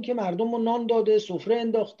قالب این که مردم رو نان داده، سفره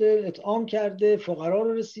انداخته، اطعام کرده، فقرا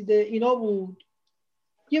رو رسیده، اینا بود.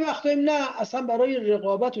 یه وقتایی نه، اصلا برای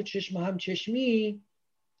رقابت و چشم هم چشمی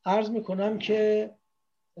عرض میکنم که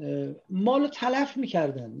مال تلف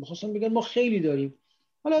میکردن، میخواستن بگن ما خیلی داریم.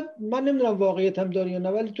 حالا من نمیدونم واقعیت هم داره یا نه،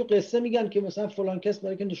 ولی تو قصه میگن که مثلا فلان کس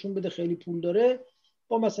برای که نشون بده خیلی پول داره،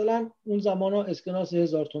 با مثلا اون زمانا اسکناس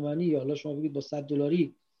 1000 تومانی یا حالا شما بگید با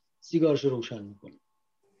 $100 سیگارشو روشن میکنه.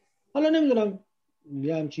 حالا نمیدونم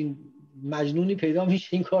یه همچین مجنونی پیدا میشه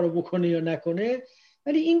این کارو بکنه یا نکنه،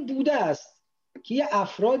 ولی این بوده است که یه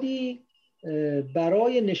افرادی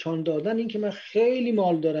برای نشان دادن این که من خیلی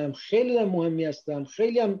مال دارم، خیلی هم مهمی هستم،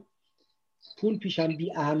 خیلی هم پول پیشم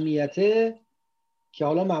بی اهمیته، که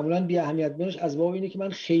حالا معمولا بی اهمیت بینش از باب اینه که من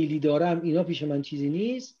خیلی دارم، اینا پیش من چیزی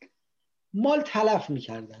نیست، مال تلف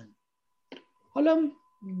میکردن. حالا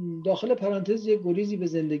داخل پرانتز یه گریزی به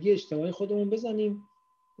زندگی اجتماعی خودمون بزنیم،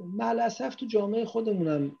 معلاسف تو جامعه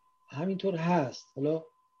خودمونم همینطور هست. حالا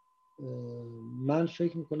من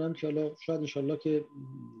فکر میکنم که حالا شاید انشالله که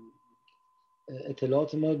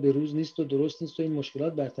اطلاعات ما به روز نیست و درست نیست و این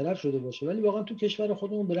مشکلات برطرف شده باشه، ولی واقعا تو کشور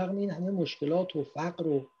خودمون به رغم این همه مشکلات و فقر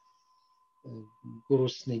و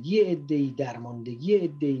گرسنگی عده‌ای، درماندگی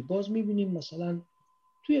عده‌ای، باز می‌بینیم مثلا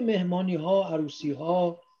توی مهمانی‌ها،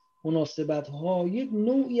 عروسی‌ها، مناسبت‌ها یک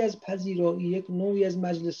نوعی از پذیرایی، یک نوعی از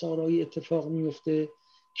مجلس آرایی اتفاق میفته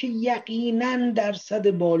که یقیناً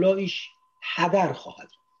درصد بالایش هدر خواهد،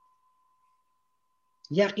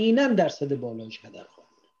 یقیناً درصد بالایش هدر خواهد.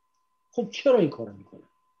 خب چرا این کارو میکنن؟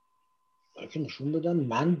 برای که نشون بدن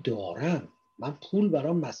من دارم، من پول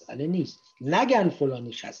برام مسئله نیست. نگن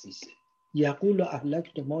فلانی خسیسه، یقول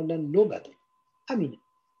اهلکت مالا لبدا، همینه.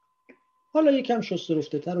 حالا یکم شسته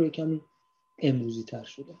رفته تر و یکم امروزی تر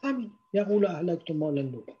شده، همین یقول اهلکت مالا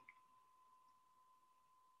لبدا.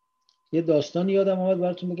 یه داستان یادم آمد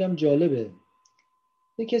براتون بگم، جالبه.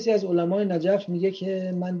 یه کسی از علمای نجف میگه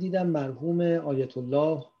که من دیدم مرحوم آیت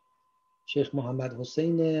الله شیخ محمد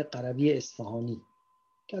حسین قروی اصفهانی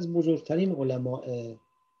که از بزرگترین علماء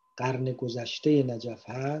قرن گذشته نجف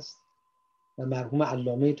هست و مرحوم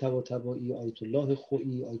علامه طباطبایی، آیت الله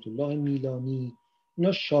خویی، آیت الله میلانی،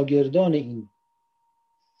 اینا شاگردان این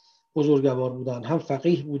بزرگوار بودن. هم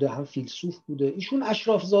فقیه بوده، هم فیلسوف بوده. ایشون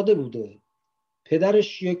اشراف زاده بوده،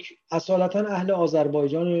 پدرش یک اصالتا اهل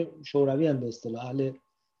آذربایجان شوروی هم به اصطلاح اهل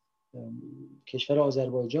کشور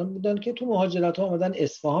آذربایجان بودن که تو مهاجرت ها آمدن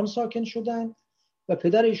اصفهان ساکن شدن و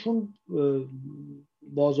پدر ایشون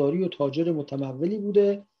بازاری و تاجر متمولی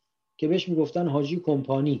بوده که بهش میگفتن حاجی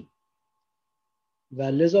کمپانی و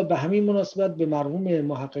لذا به همین مناسبت به مرحوم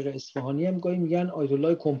محقق اصفهانی هم گاهی میگن آیت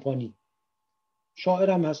الله کمپانی. شاعر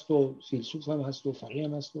هم هست و فیلسوف هم هست و فقیه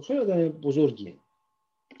هم هست و خیلی آدم بزرگیه.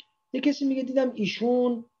 یه کسی میگه دیدم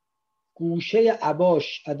ایشون گوشه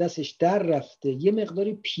عباش دستش در رفته، یه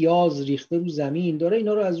مقداری پیاز ریخته رو زمین، داره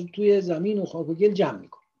اینا رو از توی زمین و خاک و گل جمع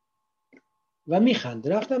میکنه و میخنده.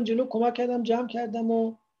 رفتم جلو کمک کردم جمع کردم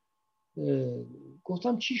و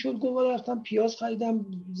گفتم چی شد؟ گفت رفتم پیاز خریدم،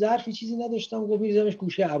 ظرفی چیزی نداشتم، گفت میذارمش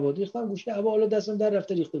گوشه عبا. ریختم گوشه عبا، حالا دستم در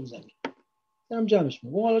رفته ریخته رو زمین، دارم جمعش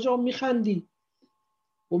میکنم. حالا جا میخندی؟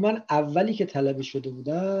 و من اولی که طلبه شده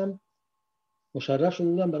بودم، مشرف شده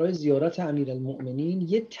بودم برای زیارت امیرالمؤمنین،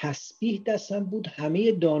 یه تسبیح دستم بود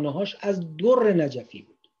همه دانه‌هاش از در نجفی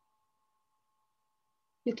بود،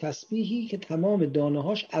 یه تسبیحی که تمام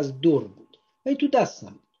دانه‌هاش از در بود و این تو دستم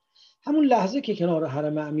بود. همون لحظه که کنار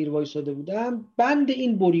حرم امیر وایساده بودم بند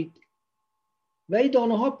این برید و این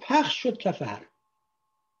دانه‌ها پخش شد کف حرم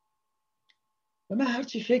و من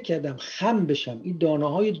هرچی فکر کردم خم بشم این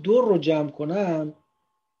دانه‌های در رو جمع کنم،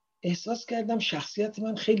 احساس کردم شخصیت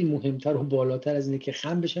من خیلی مهمتر و بالاتر از اینه که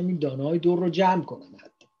خم بشم این دانه‌های در رو جمع کنم.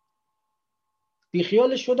 حتی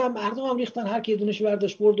بیخیالش شدم، مردم هم ریختن، هر کی دونش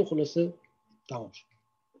برداشت برد و خلاصه تمام شد.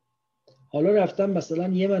 حالا رفتم مثلا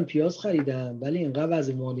یه من پیاز خریدم ولی اینقدر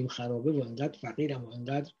وضع مالیم خرابه و اینقدر فقیرم و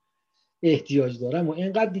اینقدر احتیاج دارم و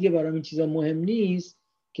اینقدر دیگه برام این چیزا مهم نیست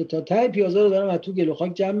که تا ته پیازا رو دارم از تو گل و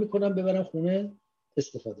خاک جمع میکنم ببرم خونه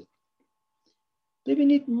استفاده.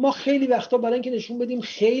 ببینید ما خیلی وقتا برای اینکه نشون بدیم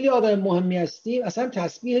خیلی آدم مهمی هستیم اصلا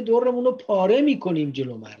تسبیح دورمون رو پاره میکنیم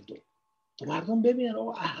جلو مردم تا مردم ببینن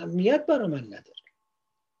آقا اهمیت برای من نداره.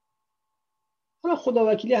 حالا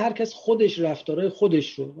خداوکیلی هر کس خودش رفتارهای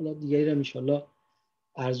خودش رو، حالا دیگری رو ان شاءالله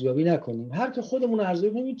ارزیابی نکنیم، هر که خودمون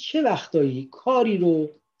ارزیابی کنیم چه وقتایی کاری رو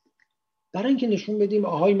برای اینکه نشون بدیم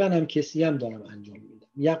آهای منم کسی هم دارم انجام میدم.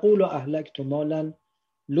 یقول اهلکت مالا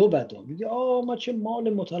لبدا، میگه ما چه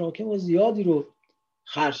مال متراکم و زیادی رو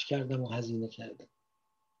خرج کردم و هزینه کردم.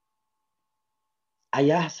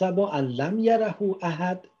 ایحسب ان لم یره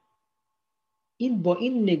احد، این با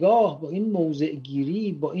این نگاه، با این موضع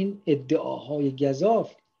گیری، با این ادعاهای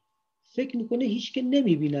گزاف فکر میکنه هیچ که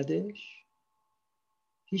نمیبیندش،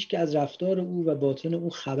 هیچ که از رفتار او و باطن او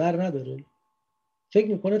خبر نداره، فکر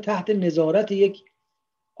میکنه تحت نظارت یک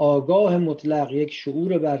آگاه مطلق، یک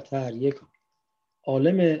شعور برتر، یک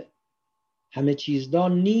عالم همه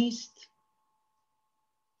چیزدان نیست.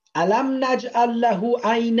 الم نجعل له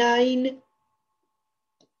عینین،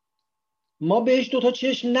 ما بهش دوتا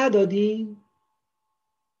چشم ندادیم،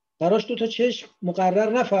 براش دوتا چشم مقرر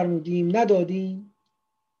نفرمودیم، ندادیم،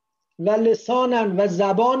 و لسانن و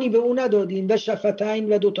زبانی به او ندادیم، و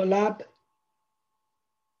شفتین و دوتا لب.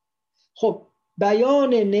 خب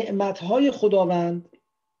بیان نعمتهای خداوند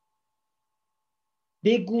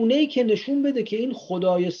به گونه‌ای که نشون بده که این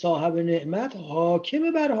خدای صاحب نعمت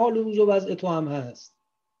حاکم بر حال روز و وضع تو هم هست.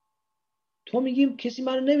 تو میگیم کسی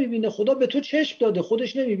منو نمیبینه، خدا به تو چشم داده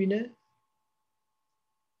خودش نمیبینه؟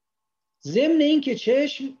 ضمن این که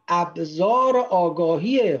چشم ابزار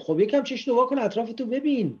آگاهیه، خب یکم چشم رو وا کن اطرافتو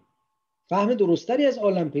ببین، فهم درستری از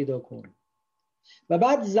عالم پیدا کن. و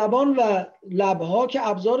بعد زبان و لبها که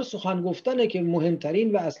ابزار سخن گفتنه که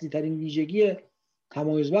مهمترین و اصلی ترین ویژگی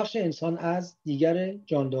تمایز بخش انسان از دیگر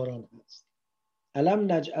جانداران هست.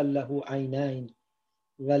 الم نجعل له عینین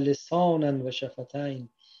و لسانا و شفتین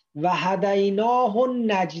و هدیناه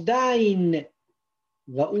النجدین،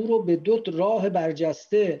 و او رو به دو راه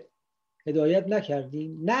برجسته هدایت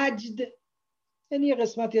نکردیم. نجد یعنی یه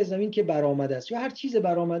قسمتی از زمین که برآمده است، یا هر چیز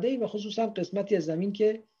برآمده و خصوصا قسمتی از زمین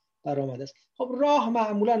که برآمده است. خب راه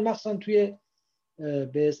معمولا مخصوصا توی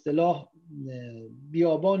به اصطلاح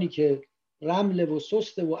بیابانی که رمل و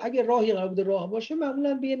سسته و اگه راهی قرار بوده راه باشه،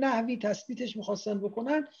 معمولا به یه نحوی تثبیتش می‌خواستن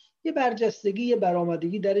بکنن، یه برجستگی، یه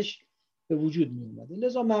برآمدگی درش به وجود می اومده.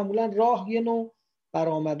 لذا معمولا راه یه نوع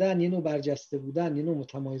برآمدن، یه نوع برجسته بودن، یه نوع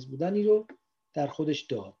متمایز بودنی رو در خودش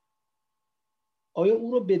داره. آیا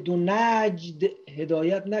او رو به دو نجد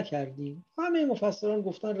هدایت نکردیم؟ همه مفسران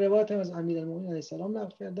گفتن، روایت هم از امیرالمومنین علیه السلام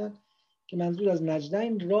نقل کردن که منظور از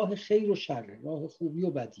نجدین راه خیر و شر، راه خوبی و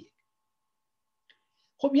بدیه.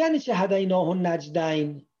 خب یعنی چه هدیناه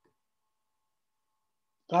النجدین؟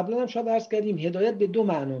 قبلا هم شاید عرض کردیم هدایت به دو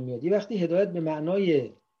معنا میاد. یه وقتی هدایت به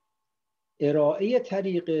معنای ارائه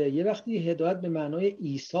طریقه، یه وقتی هدایت به معنای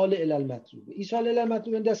ایصال الی المطلوب. ایصال الی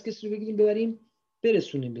المطلوب این دست کسی رو بگیریم ببریم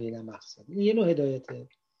برسونیم به این مقصد. این یه نوع هدایته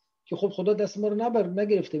که خب خدا دست ما رو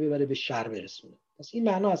نگرفته ببره به شر برسونه، پس این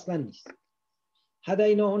معنا اصلا نیست.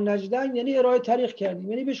 هدیناه النجدین یعنی ارائه طریق کردیم،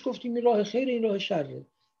 یعنی بهش گفتیم این راه خیر، این راه شره.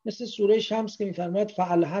 مثل سوره شمس که میفرماید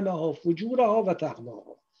فالهمها فجورها و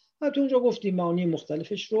تقواها. ما تو اونجا گفتیم معانی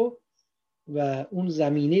مختلفش رو و اون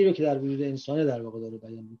زمینه‌ای رو که در وجود انسانه در واقع داره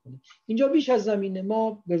بیان میکنه. اینجا بیش از زمینه،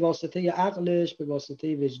 ما به واسطه عقلش، به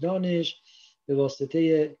واسطه وجدانش، به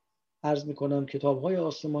واسطه عرض میکنم کتاب‌های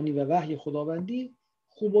آسمانی و وحی خداوندی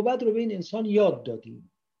خوب و بد رو به این انسان یاد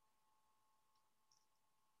دادیم.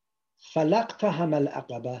 فلقتهم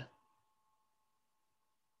العقبه،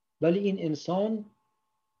 ولی این انسان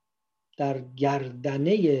در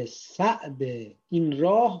گردنه صعب این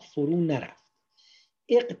راه فرو نرفت.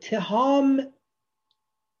 اقتحام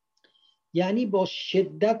یعنی با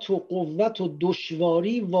شدت و قوت و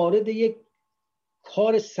دشواری وارد یک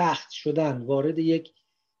کار سخت شدن، وارد یک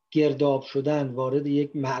گرداب شدن، وارد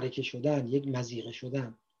یک معرکه شدن، یک مضیقه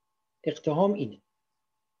شدن. اقتحام اینه.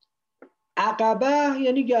 عقبه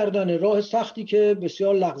یعنی گردنه، راه سختی که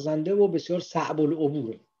بسیار لغزنده و بسیار صعب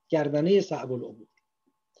العبوره، گردنه صعب العبور.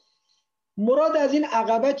 مراد از این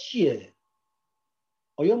عقبه چیه؟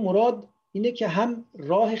 آیا مراد اینه که هم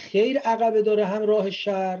راه خیر عقبه داره هم راه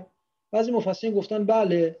شر؟ بعضی مفسرین گفتن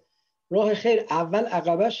بله، راه خیر اول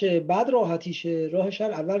عقبشه بعد راحتیشه، راه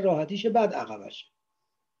شر اول راحتیشه بعد عقبشه.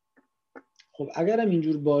 خب اگرم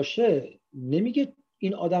اینجور باشه نمیگه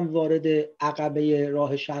این آدم وارد عقبه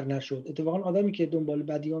راه شر نشد. اتفاقا آدمی که دنبال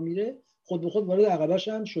بدی‌ها میره خود به خود وارد عقبه‌ش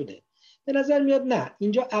هم شده. به نظر میاد نه،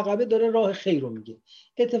 اینجا عقبه داره راه خیر رو میگه.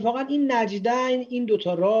 اتفاقا این نجدین، این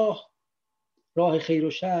دوتا راه خیر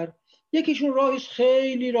و شر، یکیشون راهش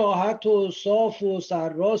خیلی راحت و صاف و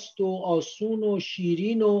سرراست و آسون و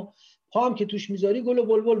شیرین و پا هم که توش میذاری گل و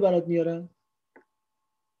بلبل برات میارن.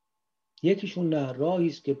 یکیشون نه، راهی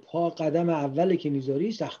است که پا قدم اوله که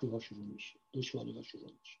میذاری سختی ها شروع میشه، دشواری ها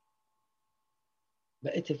شروع میشه. و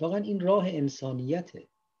اتفاقا این راه انسانیته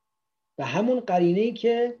و همون قرینه‌ای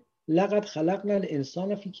که لقد خلقنا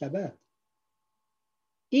الانسان فی کبد.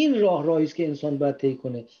 این راهی است که انسان باید طی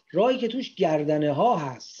کنه، راهی که توش گردنه ها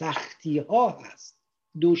هست، سختی ها هست،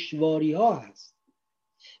 دشواری ها هست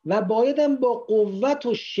و بایدم با قوت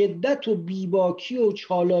و شدت و بیباکی و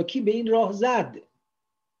چالاکی به این راه زد.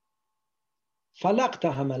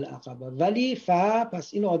 فلقتهم العقبه، ولی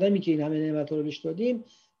پس این آدمی که این همه نعمت رو بهش دادیم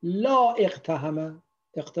لا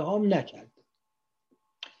اقتحام نکرد.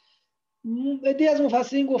 عده‌ای از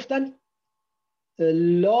مفسرین گفتن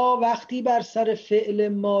لا وقتی بر سر فعل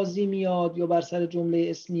ماضی میاد یا بر سر جمله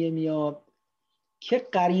اسمیه میاد که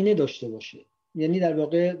قرینه داشته باشه، یعنی در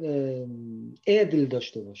واقع عدل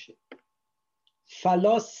داشته باشه.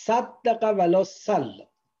 فلا صدق ولا صلی،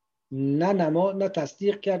 نه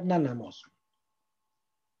تصدیق کرد نه نماز.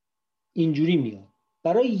 اینجوری میاد.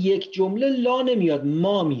 برای یک جمله لا نمیاد،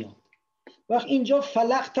 ما میاد. وقت اینجا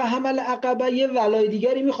فلقتهم العقبه یه ولای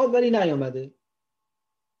دیگری میخواد ولی نیامده.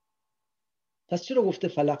 پس چرا گفته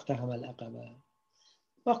فلقتهم العقبه؟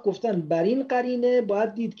 وقت گفتن بر این قرینه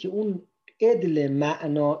باید دید که اون عدل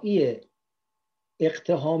معنایی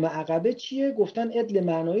اقتحام عقبه چیه؟ گفتن عدل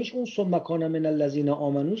معناییش اون ثم کان من الذین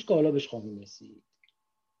آمنوا که حالا بهش خواهیم رسید.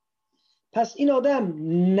 پس این آدم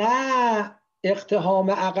نه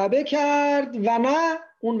اقتحام عقبه کرد و نه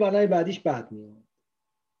اون ونای بعدیش بعد میاد.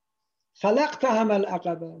 فلقتهم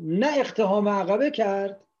العقبه، نه اقتحام عقبه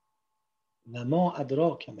کرد و ما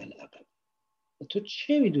ادراک ما العقبه، تو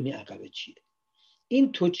چه میدونی عقبه چیه؟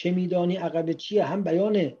 این تو چه میدانی عقبه چیه هم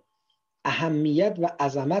بیان اهمیت و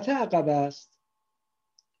عظمت عقبه است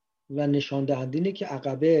و نشان دهنده اینه که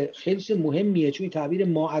عقبه خیلی چیز مهمیه، چون تعبیر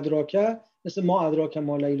ما ادراک، مثل ما ادراک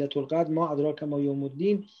ما لیلة القدر، ما ادراک ما یوم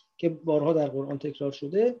الدین که بارها در قرآن تکرار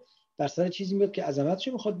شده، در سر چیزی میاد که عظمتش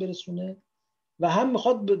میخواد برسونه و هم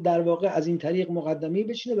میخواد در واقع از این طریق مقدمه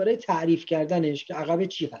بچینه برای تعریف کردنش که عقبه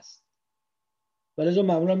چی هست. ولذا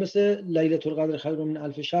معمولا مثل لیلة القدر خیر من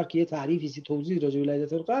الف شهر که یه تعریفی توضیح راجع به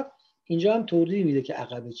لیلة القدر، اینجا هم توضیح میده که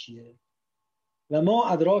عقبه چیه. و ما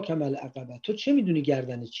ادراک ما العقبه، تو چه میدونی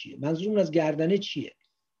گردنه چیه؟ منظورم از گردنه چیه؟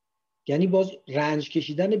 یعنی باز رنج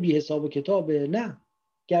کشیدن بی حساب و کتابه؟ نه،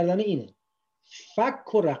 گردنه اینه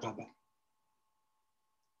فک و رقبه،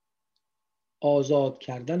 آزاد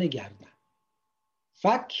کردن گردن.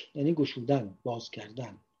 فک یعنی گشودن، باز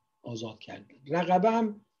کردن، آزاد کردن. رقبه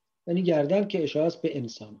هم یعنی گردن که اشاره است به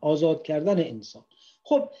انسان، آزاد کردن انسان.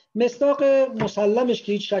 خب مصداق مسلمش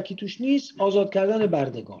که هیچ شکی توش نیست آزاد کردن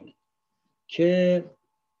بردگانه که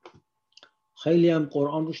خیلی هم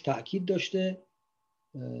قرآن روش تأکید داشته.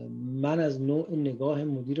 من از نوع نگاه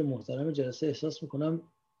مدیر محترم جلسه احساس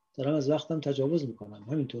میکنم دارم از وقتم تجاوز میکنم،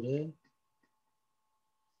 همینطوره؟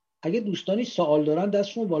 اگه دوستانی سوال دارن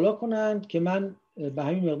دستشون بالا کنن که من به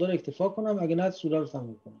همین مقدار اکتفا کنم، اگه نه سوره رو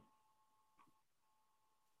تموم کنم.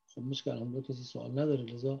 خب مشکل هم کسی سوال نداره،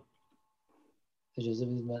 لذا اجازه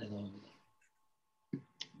بدید من ادامه بدم.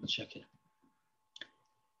 متشکرم.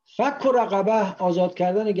 فک و رقبه، آزاد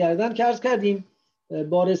کردن گردن که عرض کردیم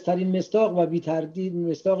بارزترین مصداق و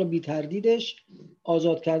مصداق بی تردیدش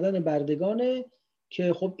آزاد کردن بردگانه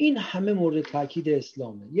که خب این همه مورد تاکید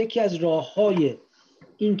اسلامه. یکی از راه‌های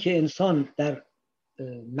این که انسان در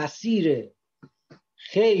مسیر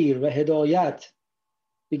خیر و هدایت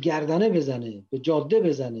به گردنه بزنه، به جاده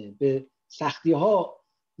بزنه، به سختی ها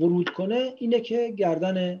ورود کنه، اینه که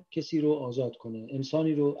گردن کسی رو آزاد کنه،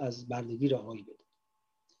 انسانی رو از بردگی رهایی بده.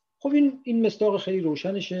 خب این مصداق خیلی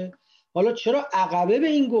روشنشه. حالا چرا عقبه به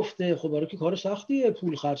این گفته؟ خب برای که کار سختیه،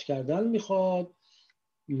 پول خرج کردن میخواد،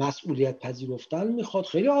 مسئولیت پذیرفتن میخواد،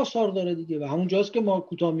 خیلی آثار داره دیگه و همون جاست که ما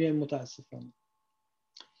کوتاه میایم متاسفانه.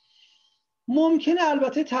 ممکنه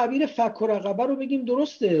البته تعبیر فک و رقبه رو بگیم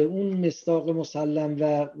درسته، اون مصداق مسلم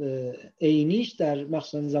و عینیش در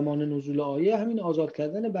مخصوصا زمان نزول آیه همین آزاد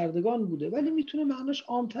کردن بردگان بوده، ولی میتونه معناش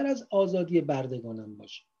عامتر از آزادی بردگانم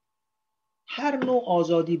باشه. هر نوع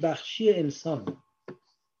آزادی بخشی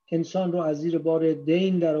انسان رو از زیر بار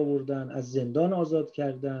دین در آوردن، از زندان آزاد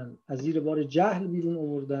کردن، از زیر بار جهل بیرون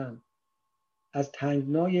آوردن، از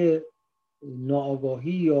تنگنای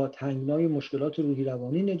ناآگاهی یا تنگنای مشکلات روحی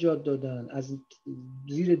روانی نجات دادن، از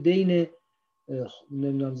زیر دین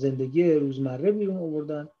زندگی روزمره بیرون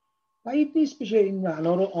آوردن. بعید نیست بشه این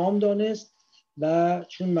معنا رو عام دانست و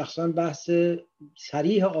چون مخصوصا بحث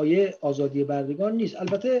صریح آیه آزادی بردگان نیست،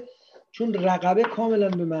 البته چون رقبه کاملا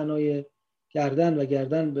به معنای گردن و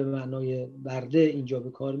گردن به معنای برده اینجا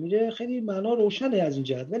به کار میره، خیلی معنا روشنه از این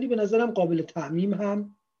جهت، ولی به نظرم قابل تعمیم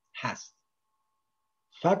هم هست.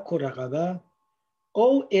 فک و رقبه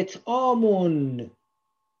او اطعام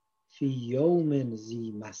فی یوم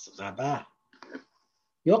ذی مسغبه،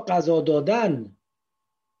 یا غذا دادن،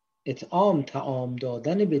 اطعام طعام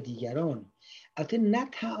دادن به دیگران، البته نه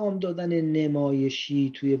طعام دادن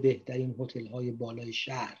نمایشی توی بهترین هتل‌های بالای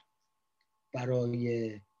شهر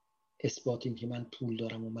برای اثبات این که من پول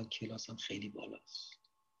دارم و من کلاسم خیلی بالاست.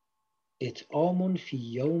 اطعام فی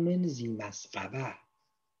یوم ذی مسغبه،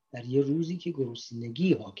 در یه روزی که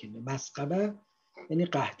گرسنگی حاکمه. مسغبه یعنی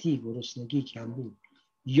قحطی، گرسنگی، کمبود.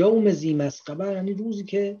 یوم ذی مسغبه یعنی روزی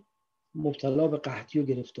که مبتلا به قحطی و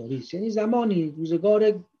گرفتاری است، یعنی زمانی،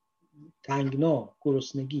 روزگار تنگنا،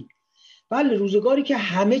 گرسنگی. بله، روزگاری که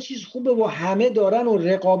همه چیز خوبه و همه دارن و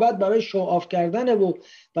رقابت برای شوآف کردنه و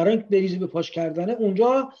برای بریزی به پاش کردنه،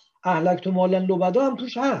 اونجا اهلکت مالا لبدا هم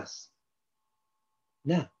توش هست.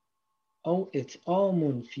 نه، او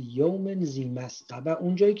اطعام فی یوم ذی مسغبه،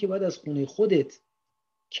 اونجایی که باید از خونه خودت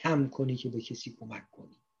کم کنی که به کسی کمک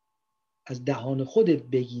کنی، از دهان خودت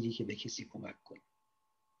بگیری که به کسی کمک کنی.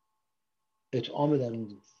 اطعام در اون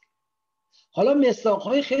روز. حالا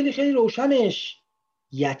مصداق‌های خیلی خیلی روشنش،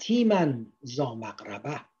 یتیمن ذا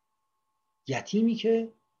مقربه، یتیمی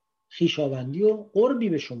که خویشاوندی و قربی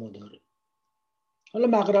به شما داره. حالا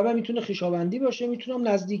مقربه میتونه خویشاوندی باشه،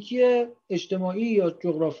 میتونه نزدیکی اجتماعی یا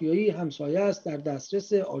جغرافیایی، همسایه است، در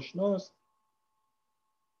دسترس، آشناست.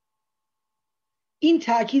 این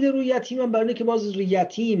تأکید روی یتیم هم برای که باز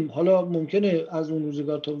یتیم حالا ممکنه از اون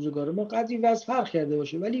روزگار تا روزگار ما قدری وضع فرق کرده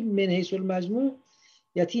باشه، ولی من حیث المجموع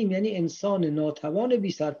یتیم یعنی انسان ناتوان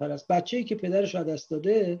بی سرپرست، بچه‌ای که پدرش از دست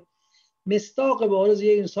داده مصداق بارز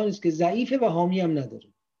یه انسانی است که ضعیفه و حامی هم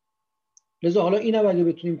نداره. لذا حالا اینم اگه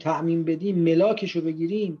بتونیم تعمیم بدیم، ملاکشو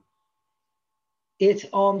بگیریم،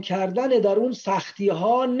 اطعام کردن در اون سختی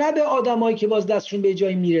ها نه به آدمایی که باز دستشون به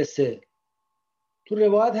جایی میرسه. تو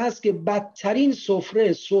روایت هست که بدترین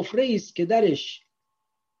سفره است که درش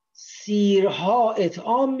سیرها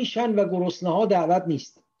اطعام میشن و گرسنه ها دعوت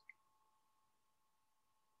نیست.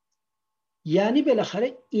 یعنی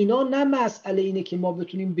بالاخره اینا نه مسئله اینه که ما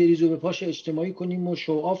بتونیم بریز و به پاش اجتماعی کنیم و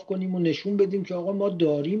شوآف کنیم و نشون بدیم که آقا ما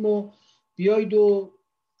داریم و بیاید و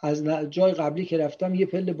از جای قبلی که رفتم یه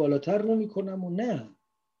پله بالاتر رو میکنم. و نه،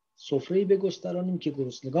 سفره‌ای بگسترانیم که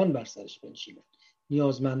گرسنگان بر سرش بنشینن،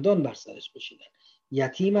 نیازمندان بر سرش بشینن.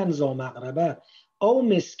 یتیمن ذا مقربه او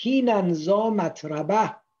مسکینن ذا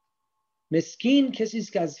متربه. مسکین کسی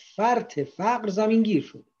است که از فرط فقر زمین گیر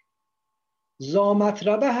شد. ذا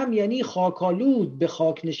متربه هم یعنی خاکالود، به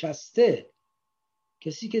خاک نشسته،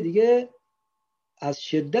 کسی که دیگه از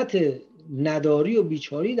شدت نداری و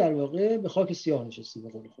بیچاری در واقع به خاک سیاه نشسته به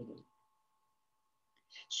قول خدا.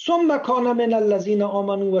 ثم کان من الذین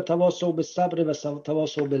آمنوا و تواصوا بالصبر و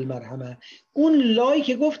تواصوا بالمرحمه. اون لایی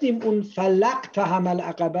که گفتیم اون فلقتهم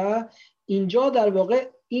العقبه، اینجا در واقع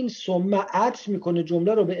این ثم عطف میکنه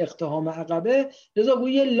جمله رو به اقتحام عقبه، لذا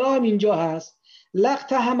گویی لام اینجا هست.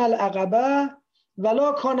 لقتهم العقبه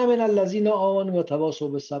ولا کان من الذین آمنوا و تواصوا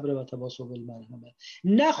بالصبر و تواصوا بالمرحمه.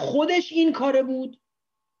 نه خودش این کاره بود،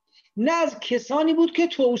 نه از کسانی بود که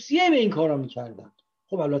توصیه به این کارا میکردن.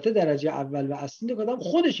 خب البته درجه اول و اصلی که آدم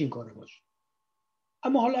خودش این کاره باشه،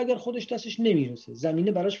 اما حالا اگر خودش دستش نمیرسه،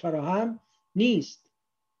 زمینه براش فراهم نیست،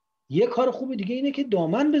 یه کار خوب دیگه اینه که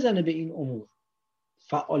دامن بزنه به این امور،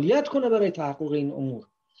 فعالیت کنه برای تحقق این امور.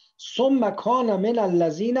 ثم کان من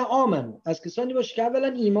الذین آمنوا، از کسانی باشه که اولا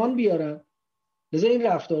ایمان بیارن، لذا این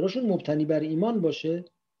رفتارشون مبتنی بر ایمان باشه،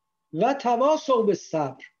 و تواصوا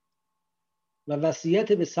بالصبر، و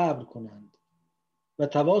وصیت به صبر کنند، و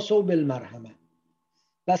تواصوا بالمرحمه،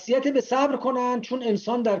 وصیت به صبر کنند، چون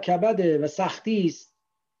انسان در کبده و سختی است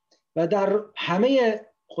و در همه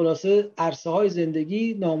خلاصه عرصه های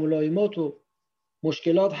زندگی ناملایمات و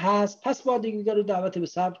مشکلات هست. پس باید دیگر رو دعوت به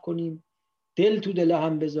صبر کنیم، دل تو دل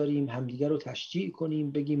هم بذاریم، همدیگر رو تشجیع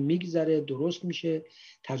کنیم، بگیم میگذره، درست میشه،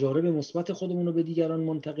 تجارب مثبت خودمون رو به دیگران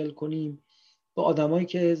منتقل کنیم، به آدمایی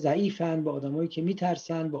که ضعیفن، به آدمایی که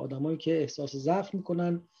میترسن، به آدمایی که احساس ضعف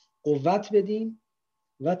میکنن قوت بدیم.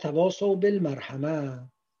 و تواصوا بالمرحمه،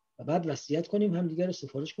 و بعد وصیت کنیم همدیگر رو،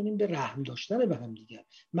 سفارش کنیم به رحم داشتن به همدیگر.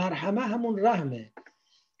 مرحمه همون رحمه.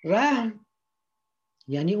 رحم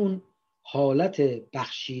یعنی اون حالت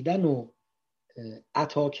بخشیدن و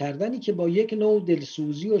عطا کردنی که با یک نوع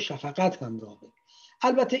دلسوزی و شفقت همراهه.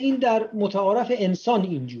 البته این در متعارف انسان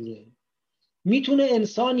اینجوره. میتونه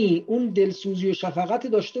انسانی اون دلسوزی و شفقت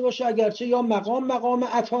داشته باشه اگرچه یا مقام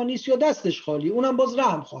عطا نیست یا دستش خالی، اونم باز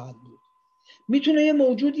رحم خواهد بود. میتونه یه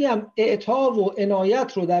موجودی هم اعطا و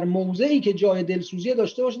عنایت رو در موضعی که جای دلسوزی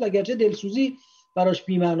داشته باشه اگرچه دلسوزی براش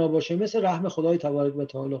بی‌معنا باشه، مثل رحم خدای تبارک و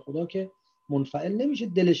تعالی، خدا که منفعل نمیشه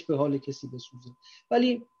دلش به حال کسی بسوزه.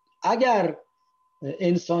 ولی اگر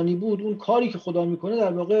انسانی بود، اون کاری که خدا میکنه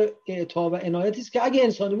در واقع اعطا و عنایتی است که اگه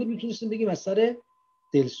انسانی بود میتونستیم بگیم از سر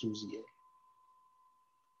دلسوزیه.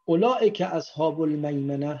 اولئک اصحاب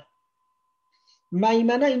المیمنه.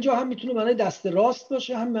 میمنه اینجا هم میتونه معنای دست راست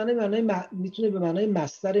باشه، هم میتونه به معنای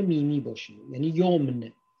مصدر میمی باشه، یعنی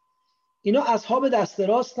یمن. اینا اصحاب دست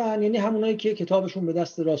راستن، یعنی همونایی که کتابشون به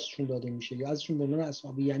دست راستشون داده میشه، یا ازشون به معنای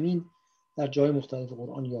اصحاب یمین در جای مختلف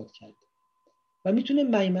قرآن یاد کرده. و میتونه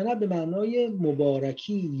میمنه به معنای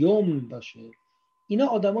مبارکی، یمن باشه. اینا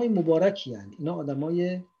آدمای مبارکی هن. اینا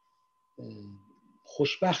آدمای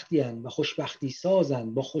خوشبختی هن و خوشبختی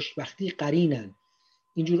سازن، با خوشبختی قرینن.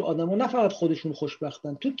 اینجور آدما نه فقط خودشون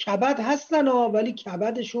خوشبختن، تو کبد هستن ولی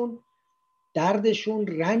کبدشون، دردشون،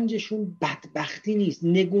 رنجشون بدبختی نیست.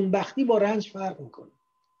 نگونبختی با رنج فرق میکنه.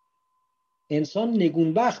 انسان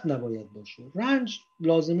نگونبخت نباید باشه. رنج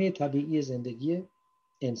لازمه طبیعی زندگی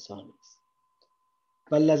انسان است.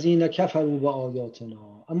 والذین کفروا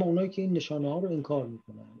بآیاتنا، اما اونایی که این نشانه ها رو انکار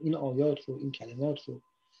میکنن، این آیات رو، این کلمات رو،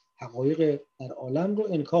 حقایق در عالم رو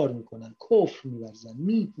انکار میکنن، کفر میورزن،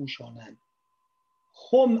 میپوشانن.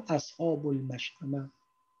 هم اصحاب المشأمه،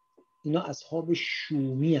 اینا اصحاب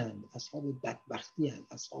شومی هستند، اصحاب بدبختی هستند،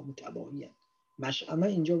 اصحاب تباهی هستند. مشأمه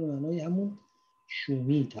اینجا به معنای همون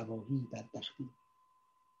شومی، تباهی، بدبختی.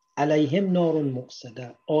 علیهم نار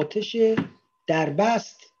مؤصده، آتش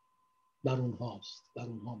دربست بر اونهاست، بر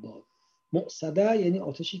اونها باد. مؤصده یعنی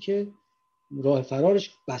آتشی که راه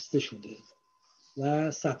فرارش بسته شده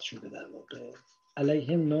و سد شده در واقع.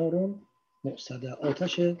 علیهم نار مؤصده،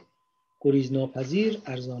 آتش گریز ناپذیر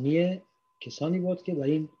ارزانی کسانی بود که بر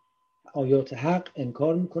این آیات حق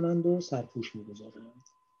انکار میکنند و سرپوش میگذارند.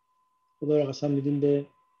 خدا را قسم میدیم به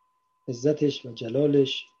عزتش و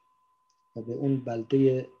جلالش و به اون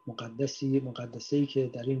بلده مقدسه‌ای که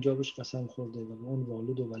در اینجا بهش قسم خورده و به اون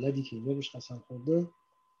والد و ولدی که اینجا بهش قسم خورده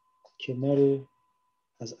که ما رو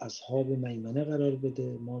از اصحاب میمنه قرار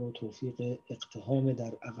بده، ما رو توفیق اقتحام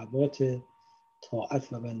در عقبات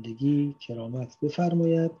طاعت و بندگی کرامت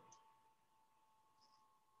بفرماید.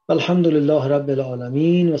 الحمد لله رب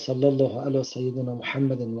العالمین و صلی الله علی سیدنا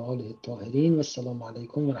محمد و آله الطاهرین و السلام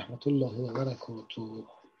علیکم و رحمت الله و برکاته.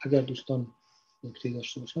 اگر دوستان نکته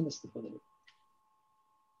داشته باشن استفاده کنید.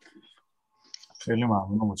 خیلی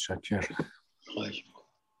ممنون و متشکرم. خواهش می‌کنم.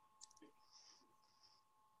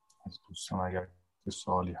 از دوستان اگر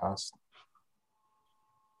سوالی هست.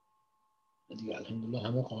 دیگه الحمدلله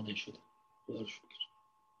همه قانع شده. خدا رو شکر.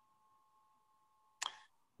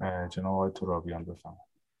 جناب آقای ترابیان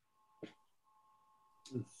بفرمایید.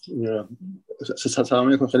 سلام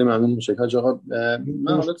علیکم، خیلی ممنون. متشکرم آقا.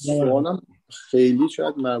 من حالا سوالم خیلی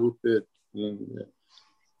شاید مربوط به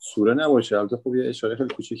سوره نباشه، البته خب یه اشاره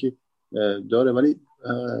خیلی کوچیکی داره، ولی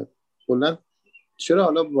کلا چرا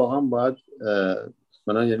حالا واقعا باید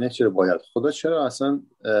یعنی چرا باید خدا چرا اصلا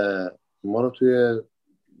ما رو توی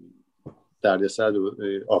دردسر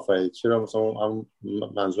آفرید؟ چرا مثلا هم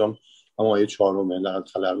منظورم هم آیه 4 لقد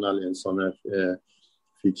خلقنا الانسان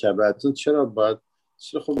فی کبد،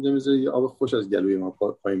 چرا خب نمیذاره یه آب خوش از گلوی ما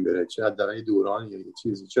پایین بره؟ چه حداقل یه دوران یا یه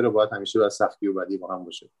چیزی، چرا باید همیشه باید سختی و بدی با هم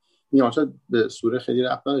باشه؟ میگم شاید به سوره خیلی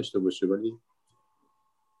ربط نداشته باشه، ولی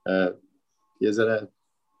یه ذره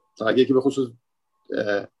اگه که به خصوص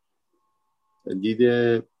دید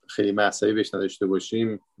خیلی مذهبی بهش نداشته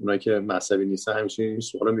باشیم، اونایی که مذهبی نیستن همیشه این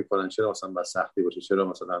سوالا میکنن چرا مثلا بس سختی باشه، چرا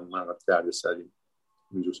مثلا من دردسری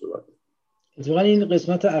اینجور صحبت. اتفاقا این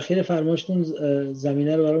قسمت اخیر فرمایشتون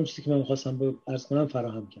زمینه رو برام چیزی که من می‌خواستم عرض کنم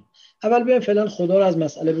فراهم کرد. اول بیایم فعلا خدا رو از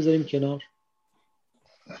مسئله بذاریم کنار.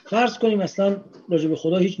 فرض کنیم اصلا راجع به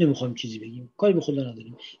خدا هیچ نمیخوایم چیزی بگیم، کاری به خدا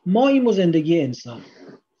نداریم. ما این زندگی انسان،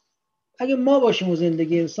 اگه ما باشیم و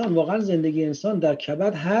زندگی انسان، واقعا زندگی انسان در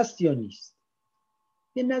کبد هست یا نیست؟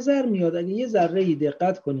 یه نظر میاد اگه یه ذره‌ای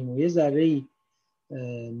دقت کنیم و یه ذره‌ای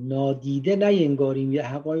نادیده نینگاریم یه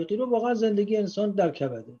حقایقی رو، واقعا زندگی انسان در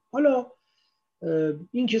کبده. حالا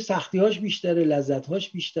این که سختی‌هاش بیشتره،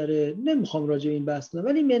 لذت‌هاش بیشتره، نمیخوام راجع به این بحث کنم،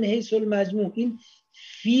 ولی من حیث المجموع این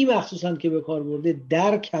فی مخصوصا که به کار برده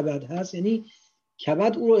در کبد هست، یعنی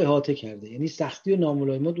کبد او رو احاطه کرده، یعنی سختی و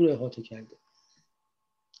ناملایمات او رو احاطه کرده.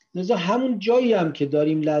 لذا همون جایی هم که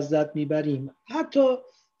داریم لذت میبریم، حتی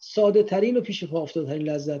ساده ترین و پیش پا افتاده ترین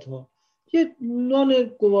لذت ها، یه نان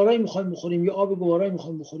گوارایی میخوایم بخوریم یا آب گوارایی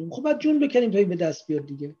میخوایم بخوریم، خب بعد جون بکنیم تا این به دست بیاد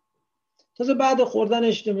دیگه. تازه بعد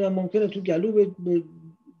خوردنش ممکنه تو گلو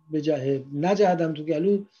بجهه، نجهدم تو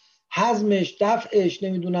گلو، هضمش، دفعش،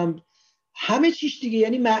 نمیدونم همه چیش دیگه.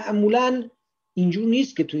 یعنی معمولا اینجور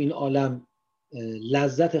نیست که تو این عالم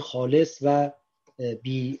لذت خالص و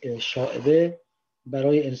بی شائبه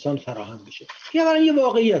برای انسان فراهم بشه. یه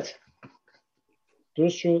واقعیت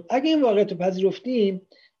درست شد. اگه این واقعیت رو پذیرفتیم،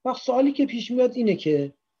 وقت سوالی که پیش میاد اینه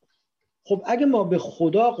که خب اگه ما به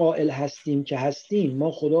خدا قائل هستیم که هستیم،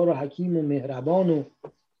 ما خدا رو حکیم و مهربان و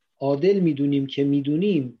عادل میدونیم که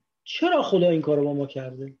میدونیم، چرا خدا این کار رو با ما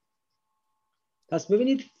کرده؟ پس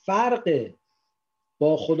ببینید فرق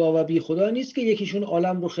با خدا و بی خدا نیست که یکیشون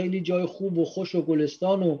عالم رو خیلی جای خوب و خوش و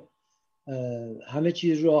گلستان و همه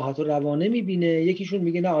چیز راحت و روانه میبینه، یکیشون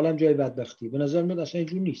میگه نه عالم جای بدبختی. به نظر میاد اصلا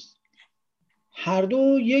اینجور نیست. هر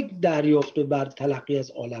دو یک دریافت و بر تلقی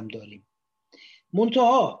از عالم داریم.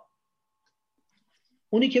 منتها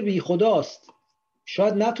اونی که بی خداست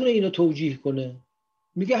شاید نتونه اینو توجیه کنه،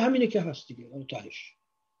 میگه همینه که هست دیگه، اون تهش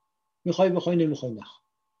میخوای بخوای نمیخوای نخوای.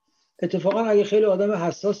 اتفاقا اگه خیلی آدم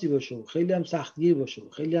حساسی باشه، خیلی هم سختگیر باشه،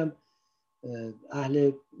 خیلی هم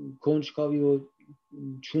اهل کنجکاوی و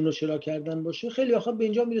چون و چرا کردن باشه، خیلی آخر به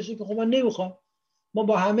اینجا میرسه که خب من نمیخوام، ما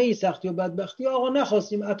با همه این سختی و بدبختی آقا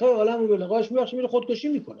نخواستیم، عطای عالم رو به لقاش میبخشیم، میره خودکشی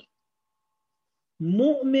میکنه.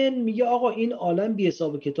 مؤمن میگه آقا این عالم بی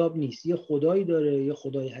حساب کتاب نیست، یه خدایی داره، یه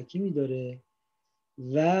خدای حکیمی داره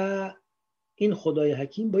و این خدای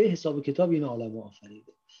حکیم با یه حساب کتاب این عالم رو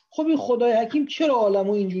آفریده. خب این خدای حکیم چرا عالم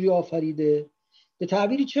رو اینجوری آفریده؟ به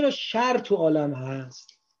تعبیری چرا شر تو عالم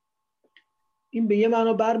هست؟ این به یه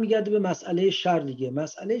معنا برمیگرده به مسئله شر دیگه.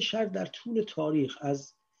 مسئله شر در طول تاریخ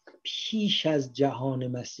از پیش از جهان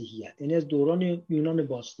مسیحیت، یعنی از دوران یونان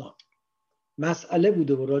باستان مسئله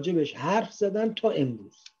بوده و راجبش حرف زدن تا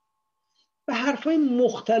امروز و حرفای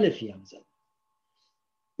مختلفی هم زدن.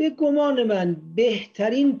 به گمان من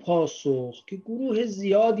بهترین پاسخ که گروه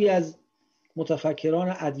زیادی از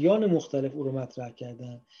متفکران ادیان مختلف او رو مطرح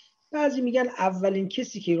کردن بعضی میگن اولین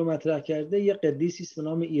کسی که این رو مطرح کرده یه قدیسی است به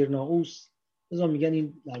نام ایرناؤوس. لذا میگن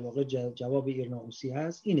این در واقع جواب ایرناؤوسی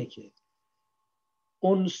هست، اینه که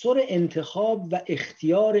عنصر انتخاب و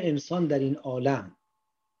اختیار انسان در این عالم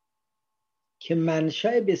که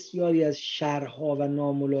منشأ بسیاری از شرها و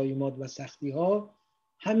ناملایمات و سختی‌ها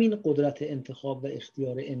همین قدرت انتخاب و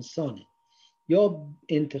اختیار انسانه. یا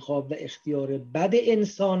انتخاب و اختیار بد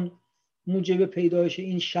انسان موجب پیدایش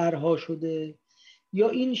این شرها شده، یا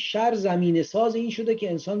این شر زمینه ساز این شده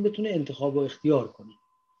که انسان بتونه انتخاب و اختیار کنه.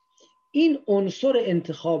 این عنصر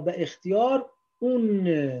انتخاب و اختیار اون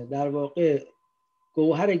در واقع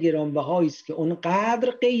گوهر گرانبهایی است که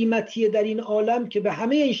اونقدر قیمتیه در این عالم که به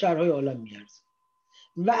همه این شرهای عالم میارزه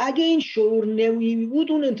و اگه این شعور نمی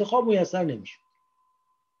بود اون انتخاب میسر نمیشد.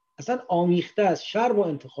 اصلا آمیخته از شر با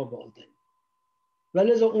انتخاب آدمی.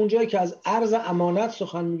 ولذا اونجایی که از عرض امانت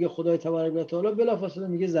سخن میگه خدای تبارک و تعالی بلافاصله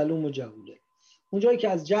میگه ظلوم و جهوله. اونجایی که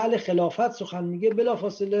از جعل خلافت سخن میگه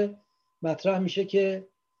بلافاصله مطرح میشه که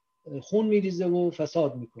خون میریزه و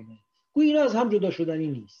فساد میکنه. گویا اینا از هم جدا شدنی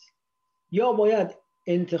نیست. یا باید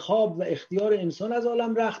انتخاب و اختیار انسان از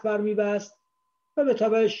عالم رخت بر میبست و به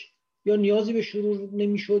تبعش یا نیازی به شرور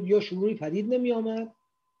نمیشد یا شروری پدید نمی آمد،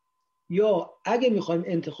 یا اگه میخوایم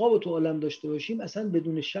انتخاب تو عالم داشته باشیم اصلا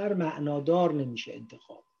بدون شر معنادار نمیشه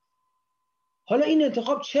انتخاب. حالا این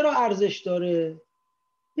انتخاب چرا ارزش داره؟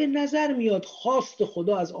 به نظر میاد خواست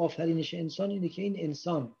خدا از آفرینش انسان اینه که این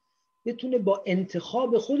انسان بتونه با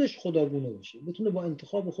انتخاب خودش خداگونه باشه، بتونه با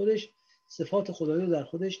انتخاب خودش صفات خدایی رو در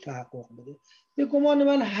خودش تحقق بده. به گمان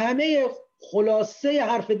من همه خلاصه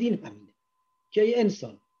حرف دین همینه که ای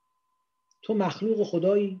انسان تو مخلوق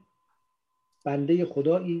خدایی، بنده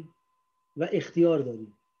خدایی و اختیار داری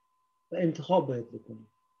و انتخاب باید بکنی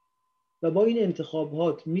و با این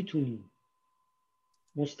انتخابات میتونی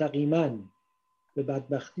مستقیما به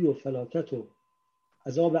بدبختی و فلاکت و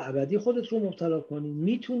عذاب ابدی خودت رو مبتلا کنی،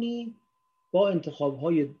 میتونی با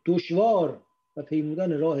انتخابهای دشوار و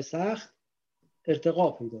پیمودن راه سخت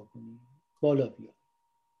ارتقا پیدا کنی، بالا بیای.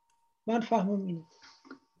 من فهمم اینه.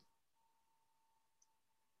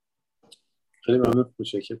 خیلی ممنون.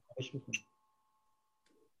 متشکرم.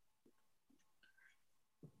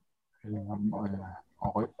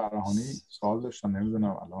 آقای فرهانی سوال داشتن،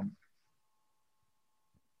 نمیدونم الان.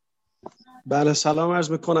 بله سلام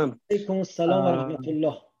عرض میکنم. علیکم السلام و رحمت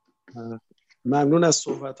الله. ممنون از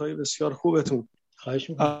صحبت‌های بسیار خوبتون. خواهش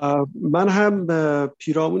میکنم. من هم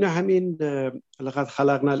پیرامون همین لقد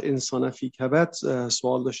خلقنا الانسان فی کبد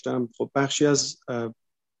سوال داشتم. خب بخشی از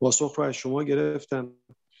پاسخ رو از شما گرفتم.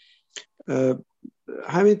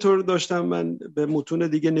 همینطور داشتم من به متون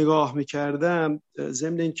دیگه نگاه میکردم،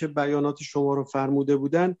 ضمن اینکه بیانات شما رو فرموده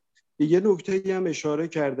بودن یه نکته هم اشاره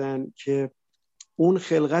کردن که اون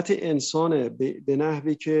خلقت انسانه به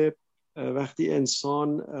نحوی که وقتی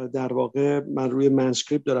انسان در واقع، من روی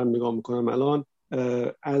منسکریپت دارم نگاه میکنم الان،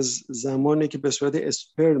 از زمانی که به صورت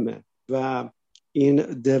اسپرمه و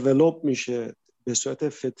این دیولوب میشه به صورت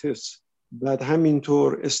فتس، بعد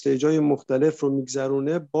همینطور استیجای مختلف رو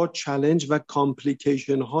میگذرونه با چالش و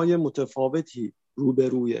کامپلیکیشن های متفاوتی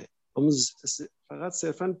روبرویه. فقط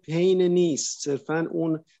صرفاً پین نیست، صرفاً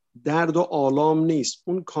اون درد و آلام نیست،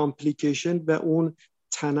 اون کامپلیکیشن و اون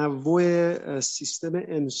تنوع سیستم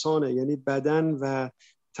انسانه، یعنی بدن و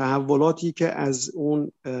تحولاتی که از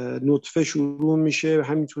اون نطفه شروع میشه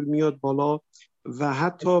همینطور میاد بالا و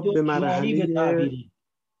حتی به مرحله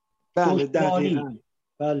بله دقیقاً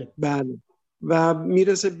بله و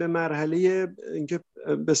میرسه به مرحله اینکه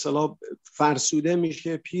به اصطلاح فرسوده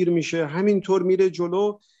میشه، پیر میشه، همینطور میره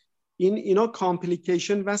جلو. اینا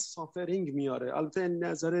کامپلیکیشن و سافرینگ میاره. البته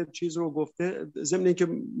نظر چیز رو گفته ضمن اینکه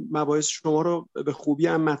مباحث شما رو به خوبی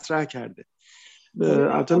هم مطرح کرده.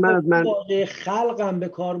 البته من خلقم به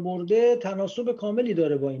کار برده تناسب کاملی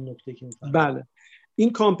داره با این نکته که میفهمم. بله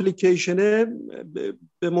این کامپلیکیشنه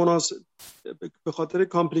به خاطر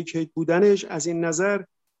کامپلیکیت بودنش از این نظر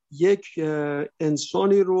یک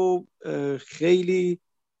انسانی رو خیلی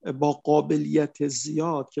با قابلیت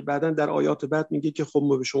زیاد که بعداً در آیات بعد میگه که خب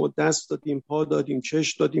ما به شما دست دادیم، پا دادیم،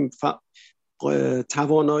 چشم دادیم،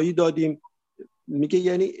 توانایی دادیم، میگه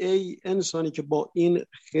یعنی ای انسانی که با این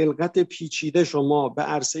خلقت پیچیده شما به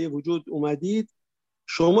عرصه وجود اومدید،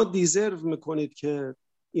 شما دیزرو میکنید که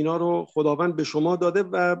اینا رو خداوند به شما داده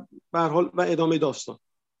و به هر حال و ادامه داستان.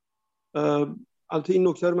 البته این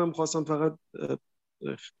نکته رو من می‌خواستم فقط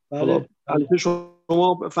بله. البته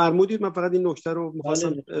شما فرمودید، من فقط این نکته رو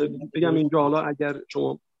می‌خواستم بگم اینجا، حالا اگر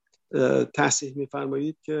شما تصحیح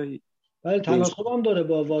می‌فرمایید که بله تناسب هم داره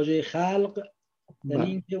با واژه خلق، یعنی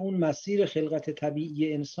اینکه اون مسیر خلقت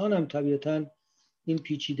طبیعی انسان هم طبیعتاً این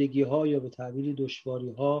پیچیدگی‌ها یا به تعبیری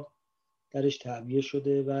دشواری‌ها درش تعبیه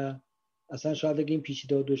شده و اصلا شاید اگه این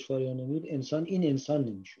پیچیده و دشواری نمود انسان این انسان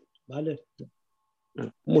نمیشد. بله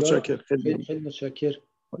متشکرم. خیلی خیلی متشکرم.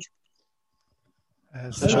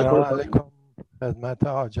 سلام علیکم خدمت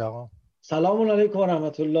حاج آقا. سلام علیکم و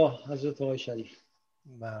رحمت الله حضرت آقای شریف.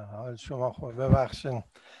 حال شما خوب؟ ببخشید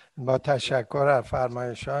با تشکر از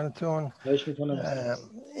فرمایشاتون.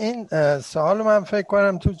 این سوال من فکر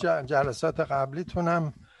کنم تو جلسات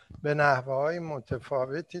قبلیتونم به نحوهای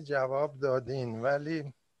متفاوتی جواب دادین،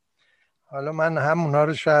 ولی حالا من همونا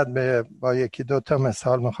رو شاید با یکی دوتا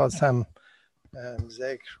مثال میخواستم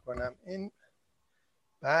ذکر کنم. این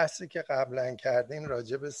بحثی که قبلا کردین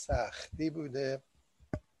راجع به سختی بوده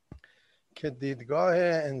که دیدگاه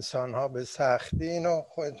انسان ها به سختی، اینو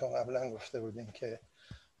خودتون قبلا گفته بودین که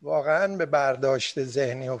واقعا به برداشت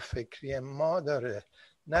ذهنی و فکری ما داره،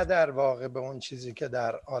 نه در واقع به اون چیزی که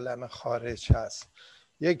در عالم خارج هست.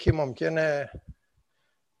 یکی ممکنه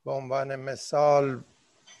به عنوان مثال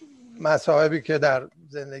مصائبی که در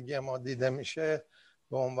زندگی ما دیده میشه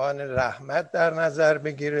به عنوان رحمت در نظر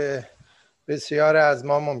بگیره، بسیار از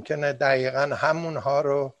ما ممکنه دقیقاً همونها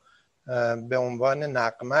رو به عنوان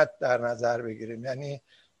نقمت در نظر بگیریم. یعنی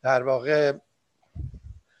در واقع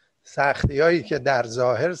سختی هایی که در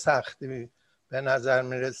ظاهر سختی به نظر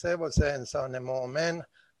میرسه واسه انسان مؤمن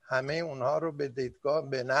همه اونها رو به دیدگاه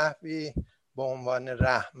به نحوی به عنوان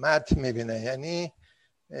رحمت میبینه. یعنی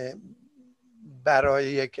برای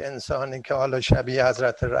یک انسانی که حالا شبیه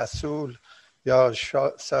حضرت رسول یا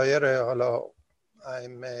سایر حالا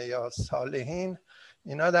ائمه یا صالحین،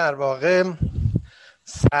 اینا در واقع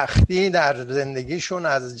سختی در زندگیشون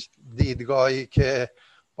از دیدگاهی که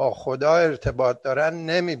با خدا ارتباط دارن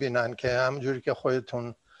نمیبینن، که همونجوری که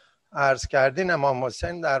خودتون عرض کردین امام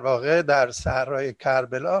حسین در واقع در صحرای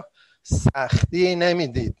کربلا سختی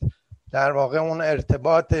نمیدید، در واقع اون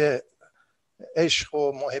ارتباط عشق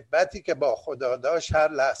و محبتی که با خدا داشت هر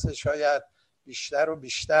لحظه شاید بیشتر و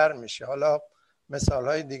بیشتر میشه. حالا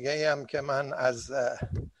مثالهای دیگه هم که من از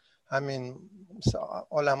همین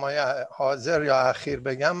علمای حاضر یا اخیر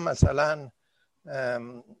بگم، مثلا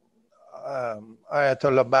آیت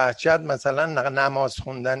الله بهجت مثلا نماز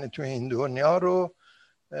خوندن تو این دنیا رو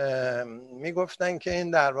میگفتن که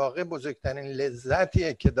این در واقع بزرگترین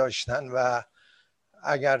لذتیه که داشتن و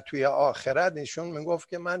اگر توی آخرت ایشون میگفت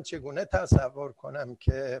که من چگونه تصور کنم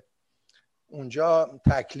که اونجا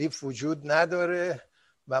تکلیف وجود نداره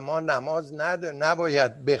و ما نماز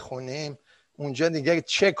نباید بخونیم، اونجا دیگه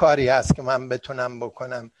چه کاری هست که من بتونم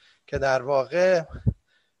بکنم؟ که در واقع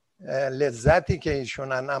لذتی که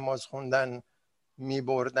ایشون نماز خوندن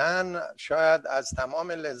میبردن شاید از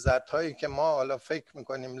تمام لذت هایی که ما حالا فکر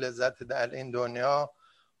میکنیم لذت در این دنیا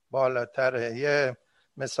بالاتره. یه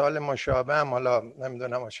مثال مشابه هم حالا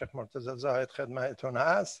نمیدونم شیخ مرتضی زاهد خدمتتون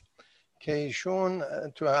هست که ایشون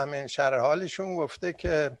تو همین شرح حالشون گفته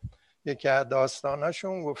که یکی از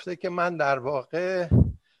داستاناشون گفته که من در واقع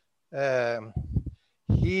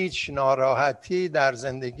هیچ ناراحتی در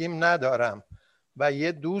زندگیم ندارم و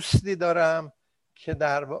یه دوستی دارم که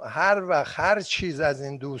در هر وقت هر چیز از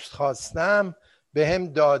این دوست خواستم به هم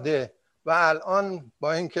داده و الان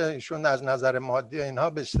با اینکه ایشون از نظر مادی اینها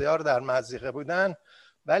بسیار در مضیقه بودن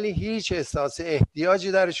ولی هیچ احساس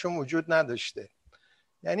احتیاجی درشون وجود نداشته.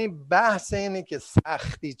 یعنی بحث اینه که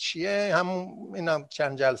سختی چیه، همون اینا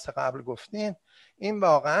چند جلسه قبل گفتین، این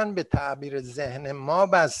واقعا به تعبیر ذهن ما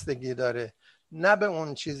بستگی داره، نه به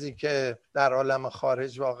اون چیزی که در عالم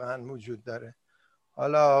خارج واقعا وجود داره.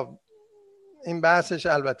 حالا این بحثش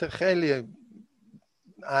البته خیلی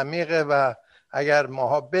عمیقه و اگر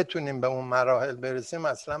ماها بتونیم به اون مراحل برسیم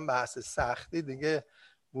اصلا بحث سختی دیگه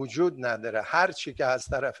وجود نداره. هر چی که از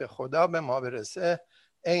طرف خدا به ما برسه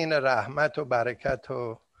عین رحمت و برکت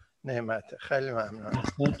و نعمت. خیلی ممنون.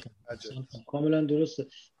 کاملا درسته.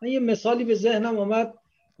 من یه مثالی به ذهنم اومد،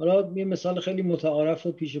 حالا یه مثال خیلی متعارف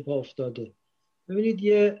و پیش پا افتاده. ببینید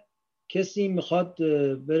یه کسی میخواد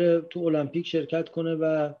بره تو المپیک شرکت کنه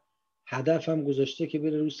و هدف هم گذاشته که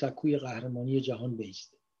بره رو سکوی قهرمانی جهان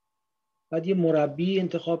بایسته. بعد یه مربی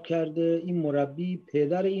انتخاب کرده، این مربی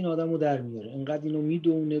پدر این آدمو در میاره، انقدر اینو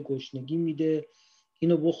میدونه، گشنگی میده،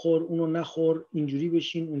 اینو بخور اونو نخور، اینجوری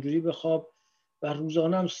بشین اونجوری بخواب و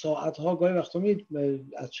روزانه هم ساعتها گاهی وقتا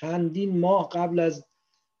از چندین ماه قبل از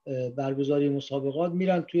برگزاری مسابقات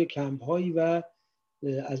میرن توی کمپ هایی و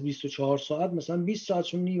از 24 ساعت مثلا 20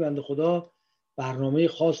 ساعتشون بنده خدا برنامه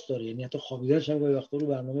خاص داره، یعنی حتی خوابیدنش هم گاهی وقتا رو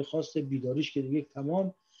برنامه خاصه، بیداریش که دیگه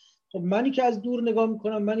تمام. خب منی که از دور نگاه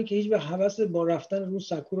میکنم، منی که هیچ به هوس با رفتن رو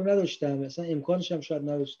سکو رو نداشتم، مثلا امکانش هم شاید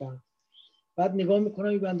نداشتم، بعد نگاه میکنم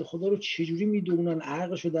این بنده خدا رو چجوری میدونن،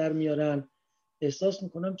 عرقشو در میارن، احساس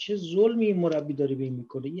میکنم چه ظلمی این مربی داره به این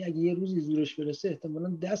میکنه. این اگه یه روزی زورش برسه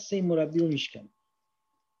احتمالاً دست این مربی رو میشکنه.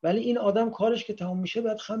 ولی این آدم کارش که تمام میشه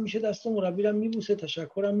بعد خم میشه دست مربی رو میبوسه،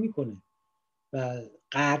 تشکرم میکنه و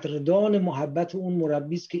قدردان محبت اون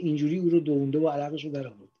مربی است که اینجوری او رو دونده و عرقش رو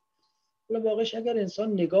درآورده. حالا واقعش اگر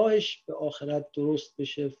انسان نگاهش به آخرت درست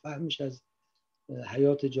بشه، فهمش از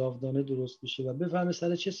حیات جاودانه درست بشه و بفهمه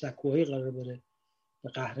سر چه سکوهایی قرار بره به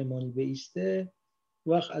قهرمانی بایسته،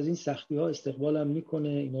 وقت از این سختی ها استقبال هم میکنه،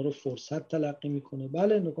 اینا رو فرصت تلقی میکنه.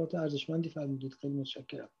 بله نکات ارزشمندی فرمودید، خیلی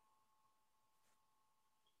متشکرم.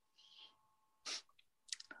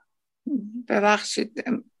 ببخشید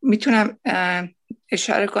میتونم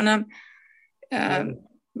اشاره کنم؟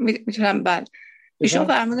 میتونم؟ بله. ایشون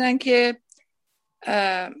فرمودن که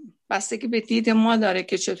بستگی به دید ما داره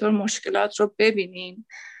که چطور مشکلات رو ببینیم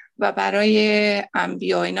و برای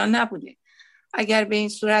انبیا اینا نبوده. اگر به این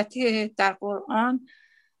صورتی در قرآن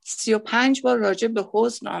 35 بار راجع به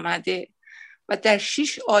حزن آمده و در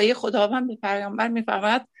 6 آیه خداوند به پیامبر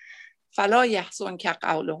میفرماید فلا یحزنک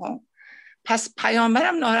قولهم، پس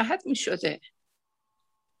پیامبرم ناراحت میشده.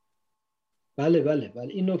 بله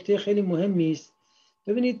این نکته خیلی مهمی است.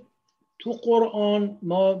 ببینید تو قرآن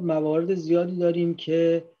ما موارد زیادی داریم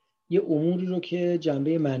که یه اموری رو که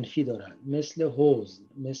جنبه منفی دارن، مثل حزن،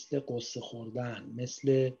 مثل قصه خوردن،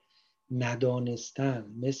 مثل ندانستن،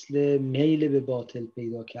 مثل میل به باطل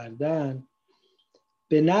پیدا کردن،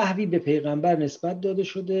 به نحوی به پیغمبر نسبت داده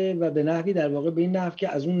شده و به نحوی در واقع به این نحو که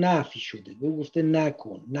از اون نفی شده، به گفته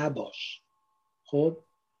نکن، نباش. خب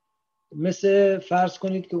مثل فرض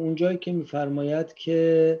کنید که اونجایی که میفرماید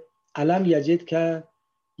که علم یجد که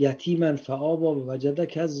یتیمن فآوا و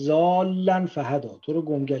وجدک ضالا فهدا، تو رو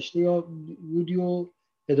گمگشته یا بودی و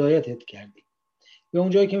هدایتت کردی. یا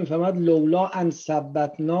اونجایی که میفرماید لولا ان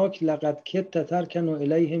ثبتناک لقد کدت ترکن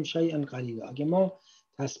الیهم شیئا قلیلا، اگه ما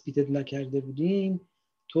تثبیتت نکرده بودیم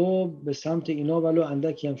تو به سمت اینا ولو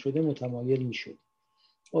اندکی هم شده متمایل میشد.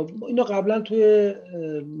 اینو قبلا توی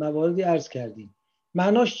مواردی عرض کردیم.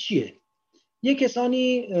 معناش چیه؟ یه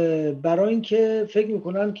کسانی برای اینکه فکر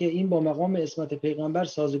میکنن که این با مقام عصمت پیغمبر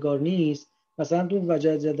سازگار نیست، مثلا تو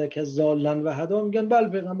وجدک ضالا و هدا میگن بله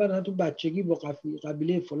پیغمبر تو بچگی با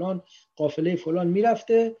قبیله فلان قافله فلان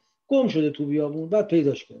میرفته، گم شده تو بیابون، بعد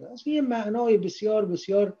پیداش کرده. اصلا یه معنای بسیار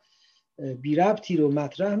بسیار بی ربطی رو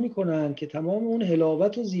مطرح میکنن که تمام اون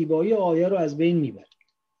حلاوت و زیبایی آیه رو از بین میبره.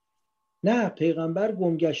 نه، پیغمبر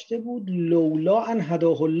گمگشته بود لولا ان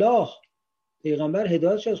هداه الله. پیغمبر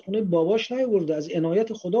هدایتش از خونه باباش نیاورده، از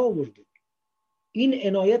عنایت خدا آورده. این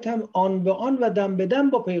عنایت هم آن به آن و دم به دم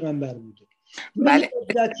با پیغمبر بوده. بله.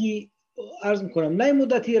 مدتی عرض میکنم نه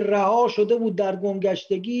مدتی رها شده بود در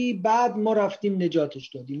گمگشتگی بعد ما رفتیم نجاتش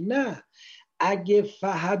دادیم. نه، اگه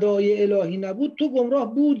فهدای الهی نبود تو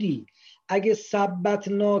گمراه بودی. اگه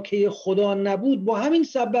ثبتناکه خدا نبود با همین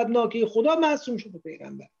ثبتناکه خدا معصوم شده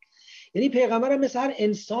پیغمبر. یعنی پیغمبر هم مثل هر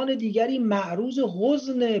انسان دیگری معروض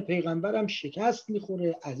حزن، پیغمبرم شکست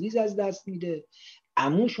میخوره، عزیز از دست میده،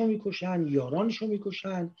 عموشو میکشن، یارانشو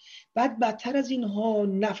میکشن، بعد بدتر از اینها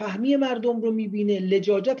نفهمی مردم رو میبینه،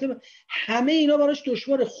 لجاجت همه اینا براش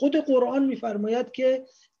دشواره. خود قرآن میفرماید که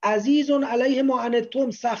عزیزون علیه ما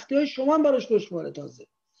عنتم، سختی های شما هم براش دشواره. تازه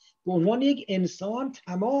به عنوان یک انسان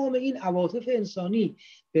تمام این عواطف انسانی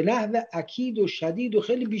به نحو اکید و شدید و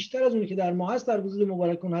خیلی بیشتر از اونی که در ما هست در وجود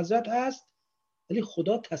مبارک اون حضرت هست، ولی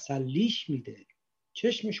خدا تسلیش میده،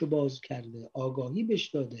 چشمشو باز کرده، آگاهی بهش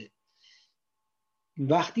داده.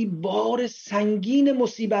 وقتی بار سنگین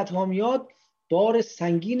مصیبت ها میاد، بار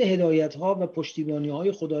سنگین هدایت ها و پشتیبانی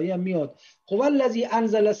های خدایی هم میاد. هو الذی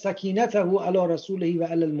انزل سکینته علی رسوله و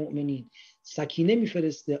علی المؤمنین، سکینه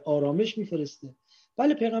میفرسته، آرامش میفرسته.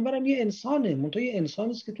 بله پیغمبرم یه انسانه، منتها یه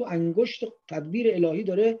انسانی است که تو انگشت تدبیر الهی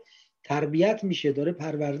داره تربیت میشه، داره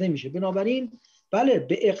پرورده میشه. بنابراین بله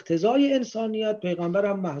به اقتضای انسانیت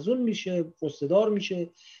پیغمبرم محزون میشه، قصه‌دار میشه.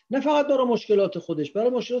 نه فقط برای مشکلات خودش، برای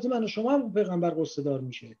مشکلات من و شما هم پیغمبر قصه‌دار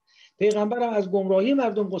میشه. پیغمبرم از گمراهی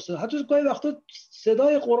مردم قصه، حتی گاهی وقتا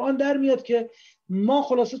صدای قرآن در میاد که ما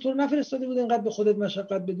خلاصه تو رو نفرستاده بود اینقدر به خودت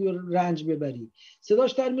مشقت بدی و رنج ببری.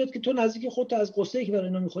 صداش در میاد که تو نزدیک خودت از قصه‌ای که برای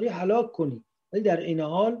اینا میخوری هلاک کنی. ولی در این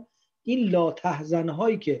حال این لا تحزن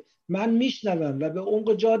هایی که من میشنوم و به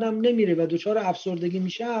عمق جانم نمیره و دچار افسردگی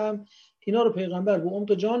میشم، اینا رو پیغمبر به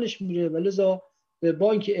عمق جانش میره و لذا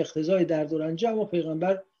با اینکه اقتضای درد و رنج، اما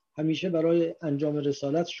پیغمبر همیشه برای انجام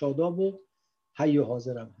رسالت شاداب و حی و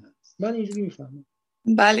حاضرم هست. من اینجوری میفهمم.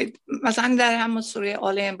 بله، مثلا در همون سوره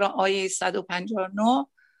آل عمران آیه 159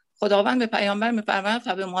 خداوند به پیامبر میفرماید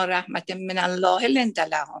فبما رحمت من الله لنت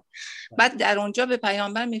لهم. بعد در اونجا به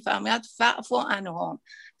پیامبر میفرماید فاعف عنهم.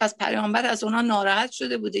 پس پیامبر از اونها ناراحت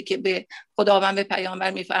شده بوده که به خداوند به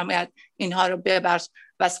پیامبر میفرماید اینها رو ببخش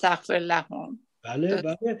و استغفر لهم.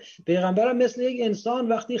 بله پیغمبرم مثل یک انسان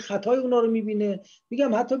وقتی خطای اونا رو میبینه،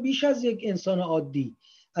 میگم حتی بیش از یک انسان عادی،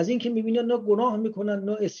 از این که میبینه اونا گناه میکنن،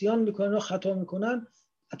 اونا عصیان میکنن، اونا خطا میکنن،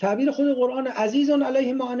 تعبیر خود قرآن عزیزون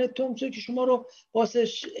علیه ما عنتم، چه که شما رو واسه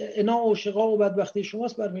انا و شقاق و بدبختی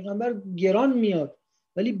شماست بر پیغمبر گران میاد،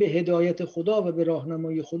 ولی به هدایت خدا و به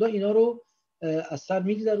راهنمایی خدا اینا رو از سر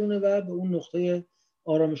میگذرونه و به اون نقطه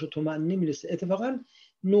آرامش و طمأنینه میرسه. اتفاقا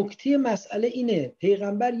نکته مسئله اینه،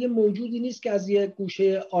 پیغمبر یه موجودی نیست که از یه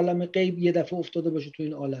گوشه عالم غیب یه دفعه افتاده باشه تو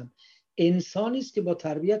این عالم، انسانی است که با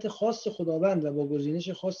تربیت خاص خداوند و با گزینش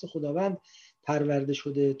خاص خداوند پرورده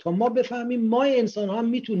شده تا ما بفهمیم ما انسان ها هم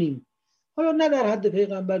میتونیم، حالا نه در حد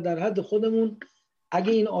پیغمبر، در حد خودمون،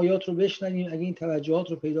 اگه این آیات رو بشنویم، اگه این توجهات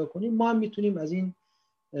رو پیدا کنیم، ما هم میتونیم از این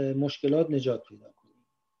مشکلات نجات پیدا کنیم.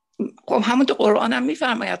 خب همون تو قرآن هم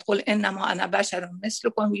میفرماید قل انما انا بشر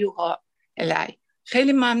مثلکم یوحی الی.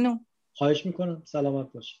 خیلی ممنون. خواهش میکنم.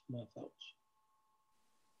 سلامت باشید. موفق باشید.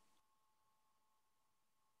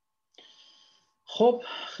 خب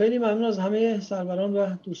خیلی ممنون از همه سروران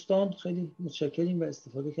و دوستان، خیلی متشکریم و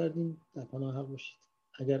استفاده کردیم. در پناه حق باشید.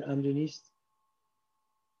 اگر امری نیست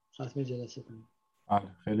ختم جلسه کنیم.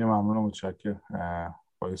 خیلی ممنون و متشکرم.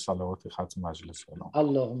 با صلوات ختم مجلس.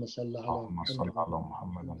 اللهم صل علی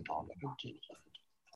محمد.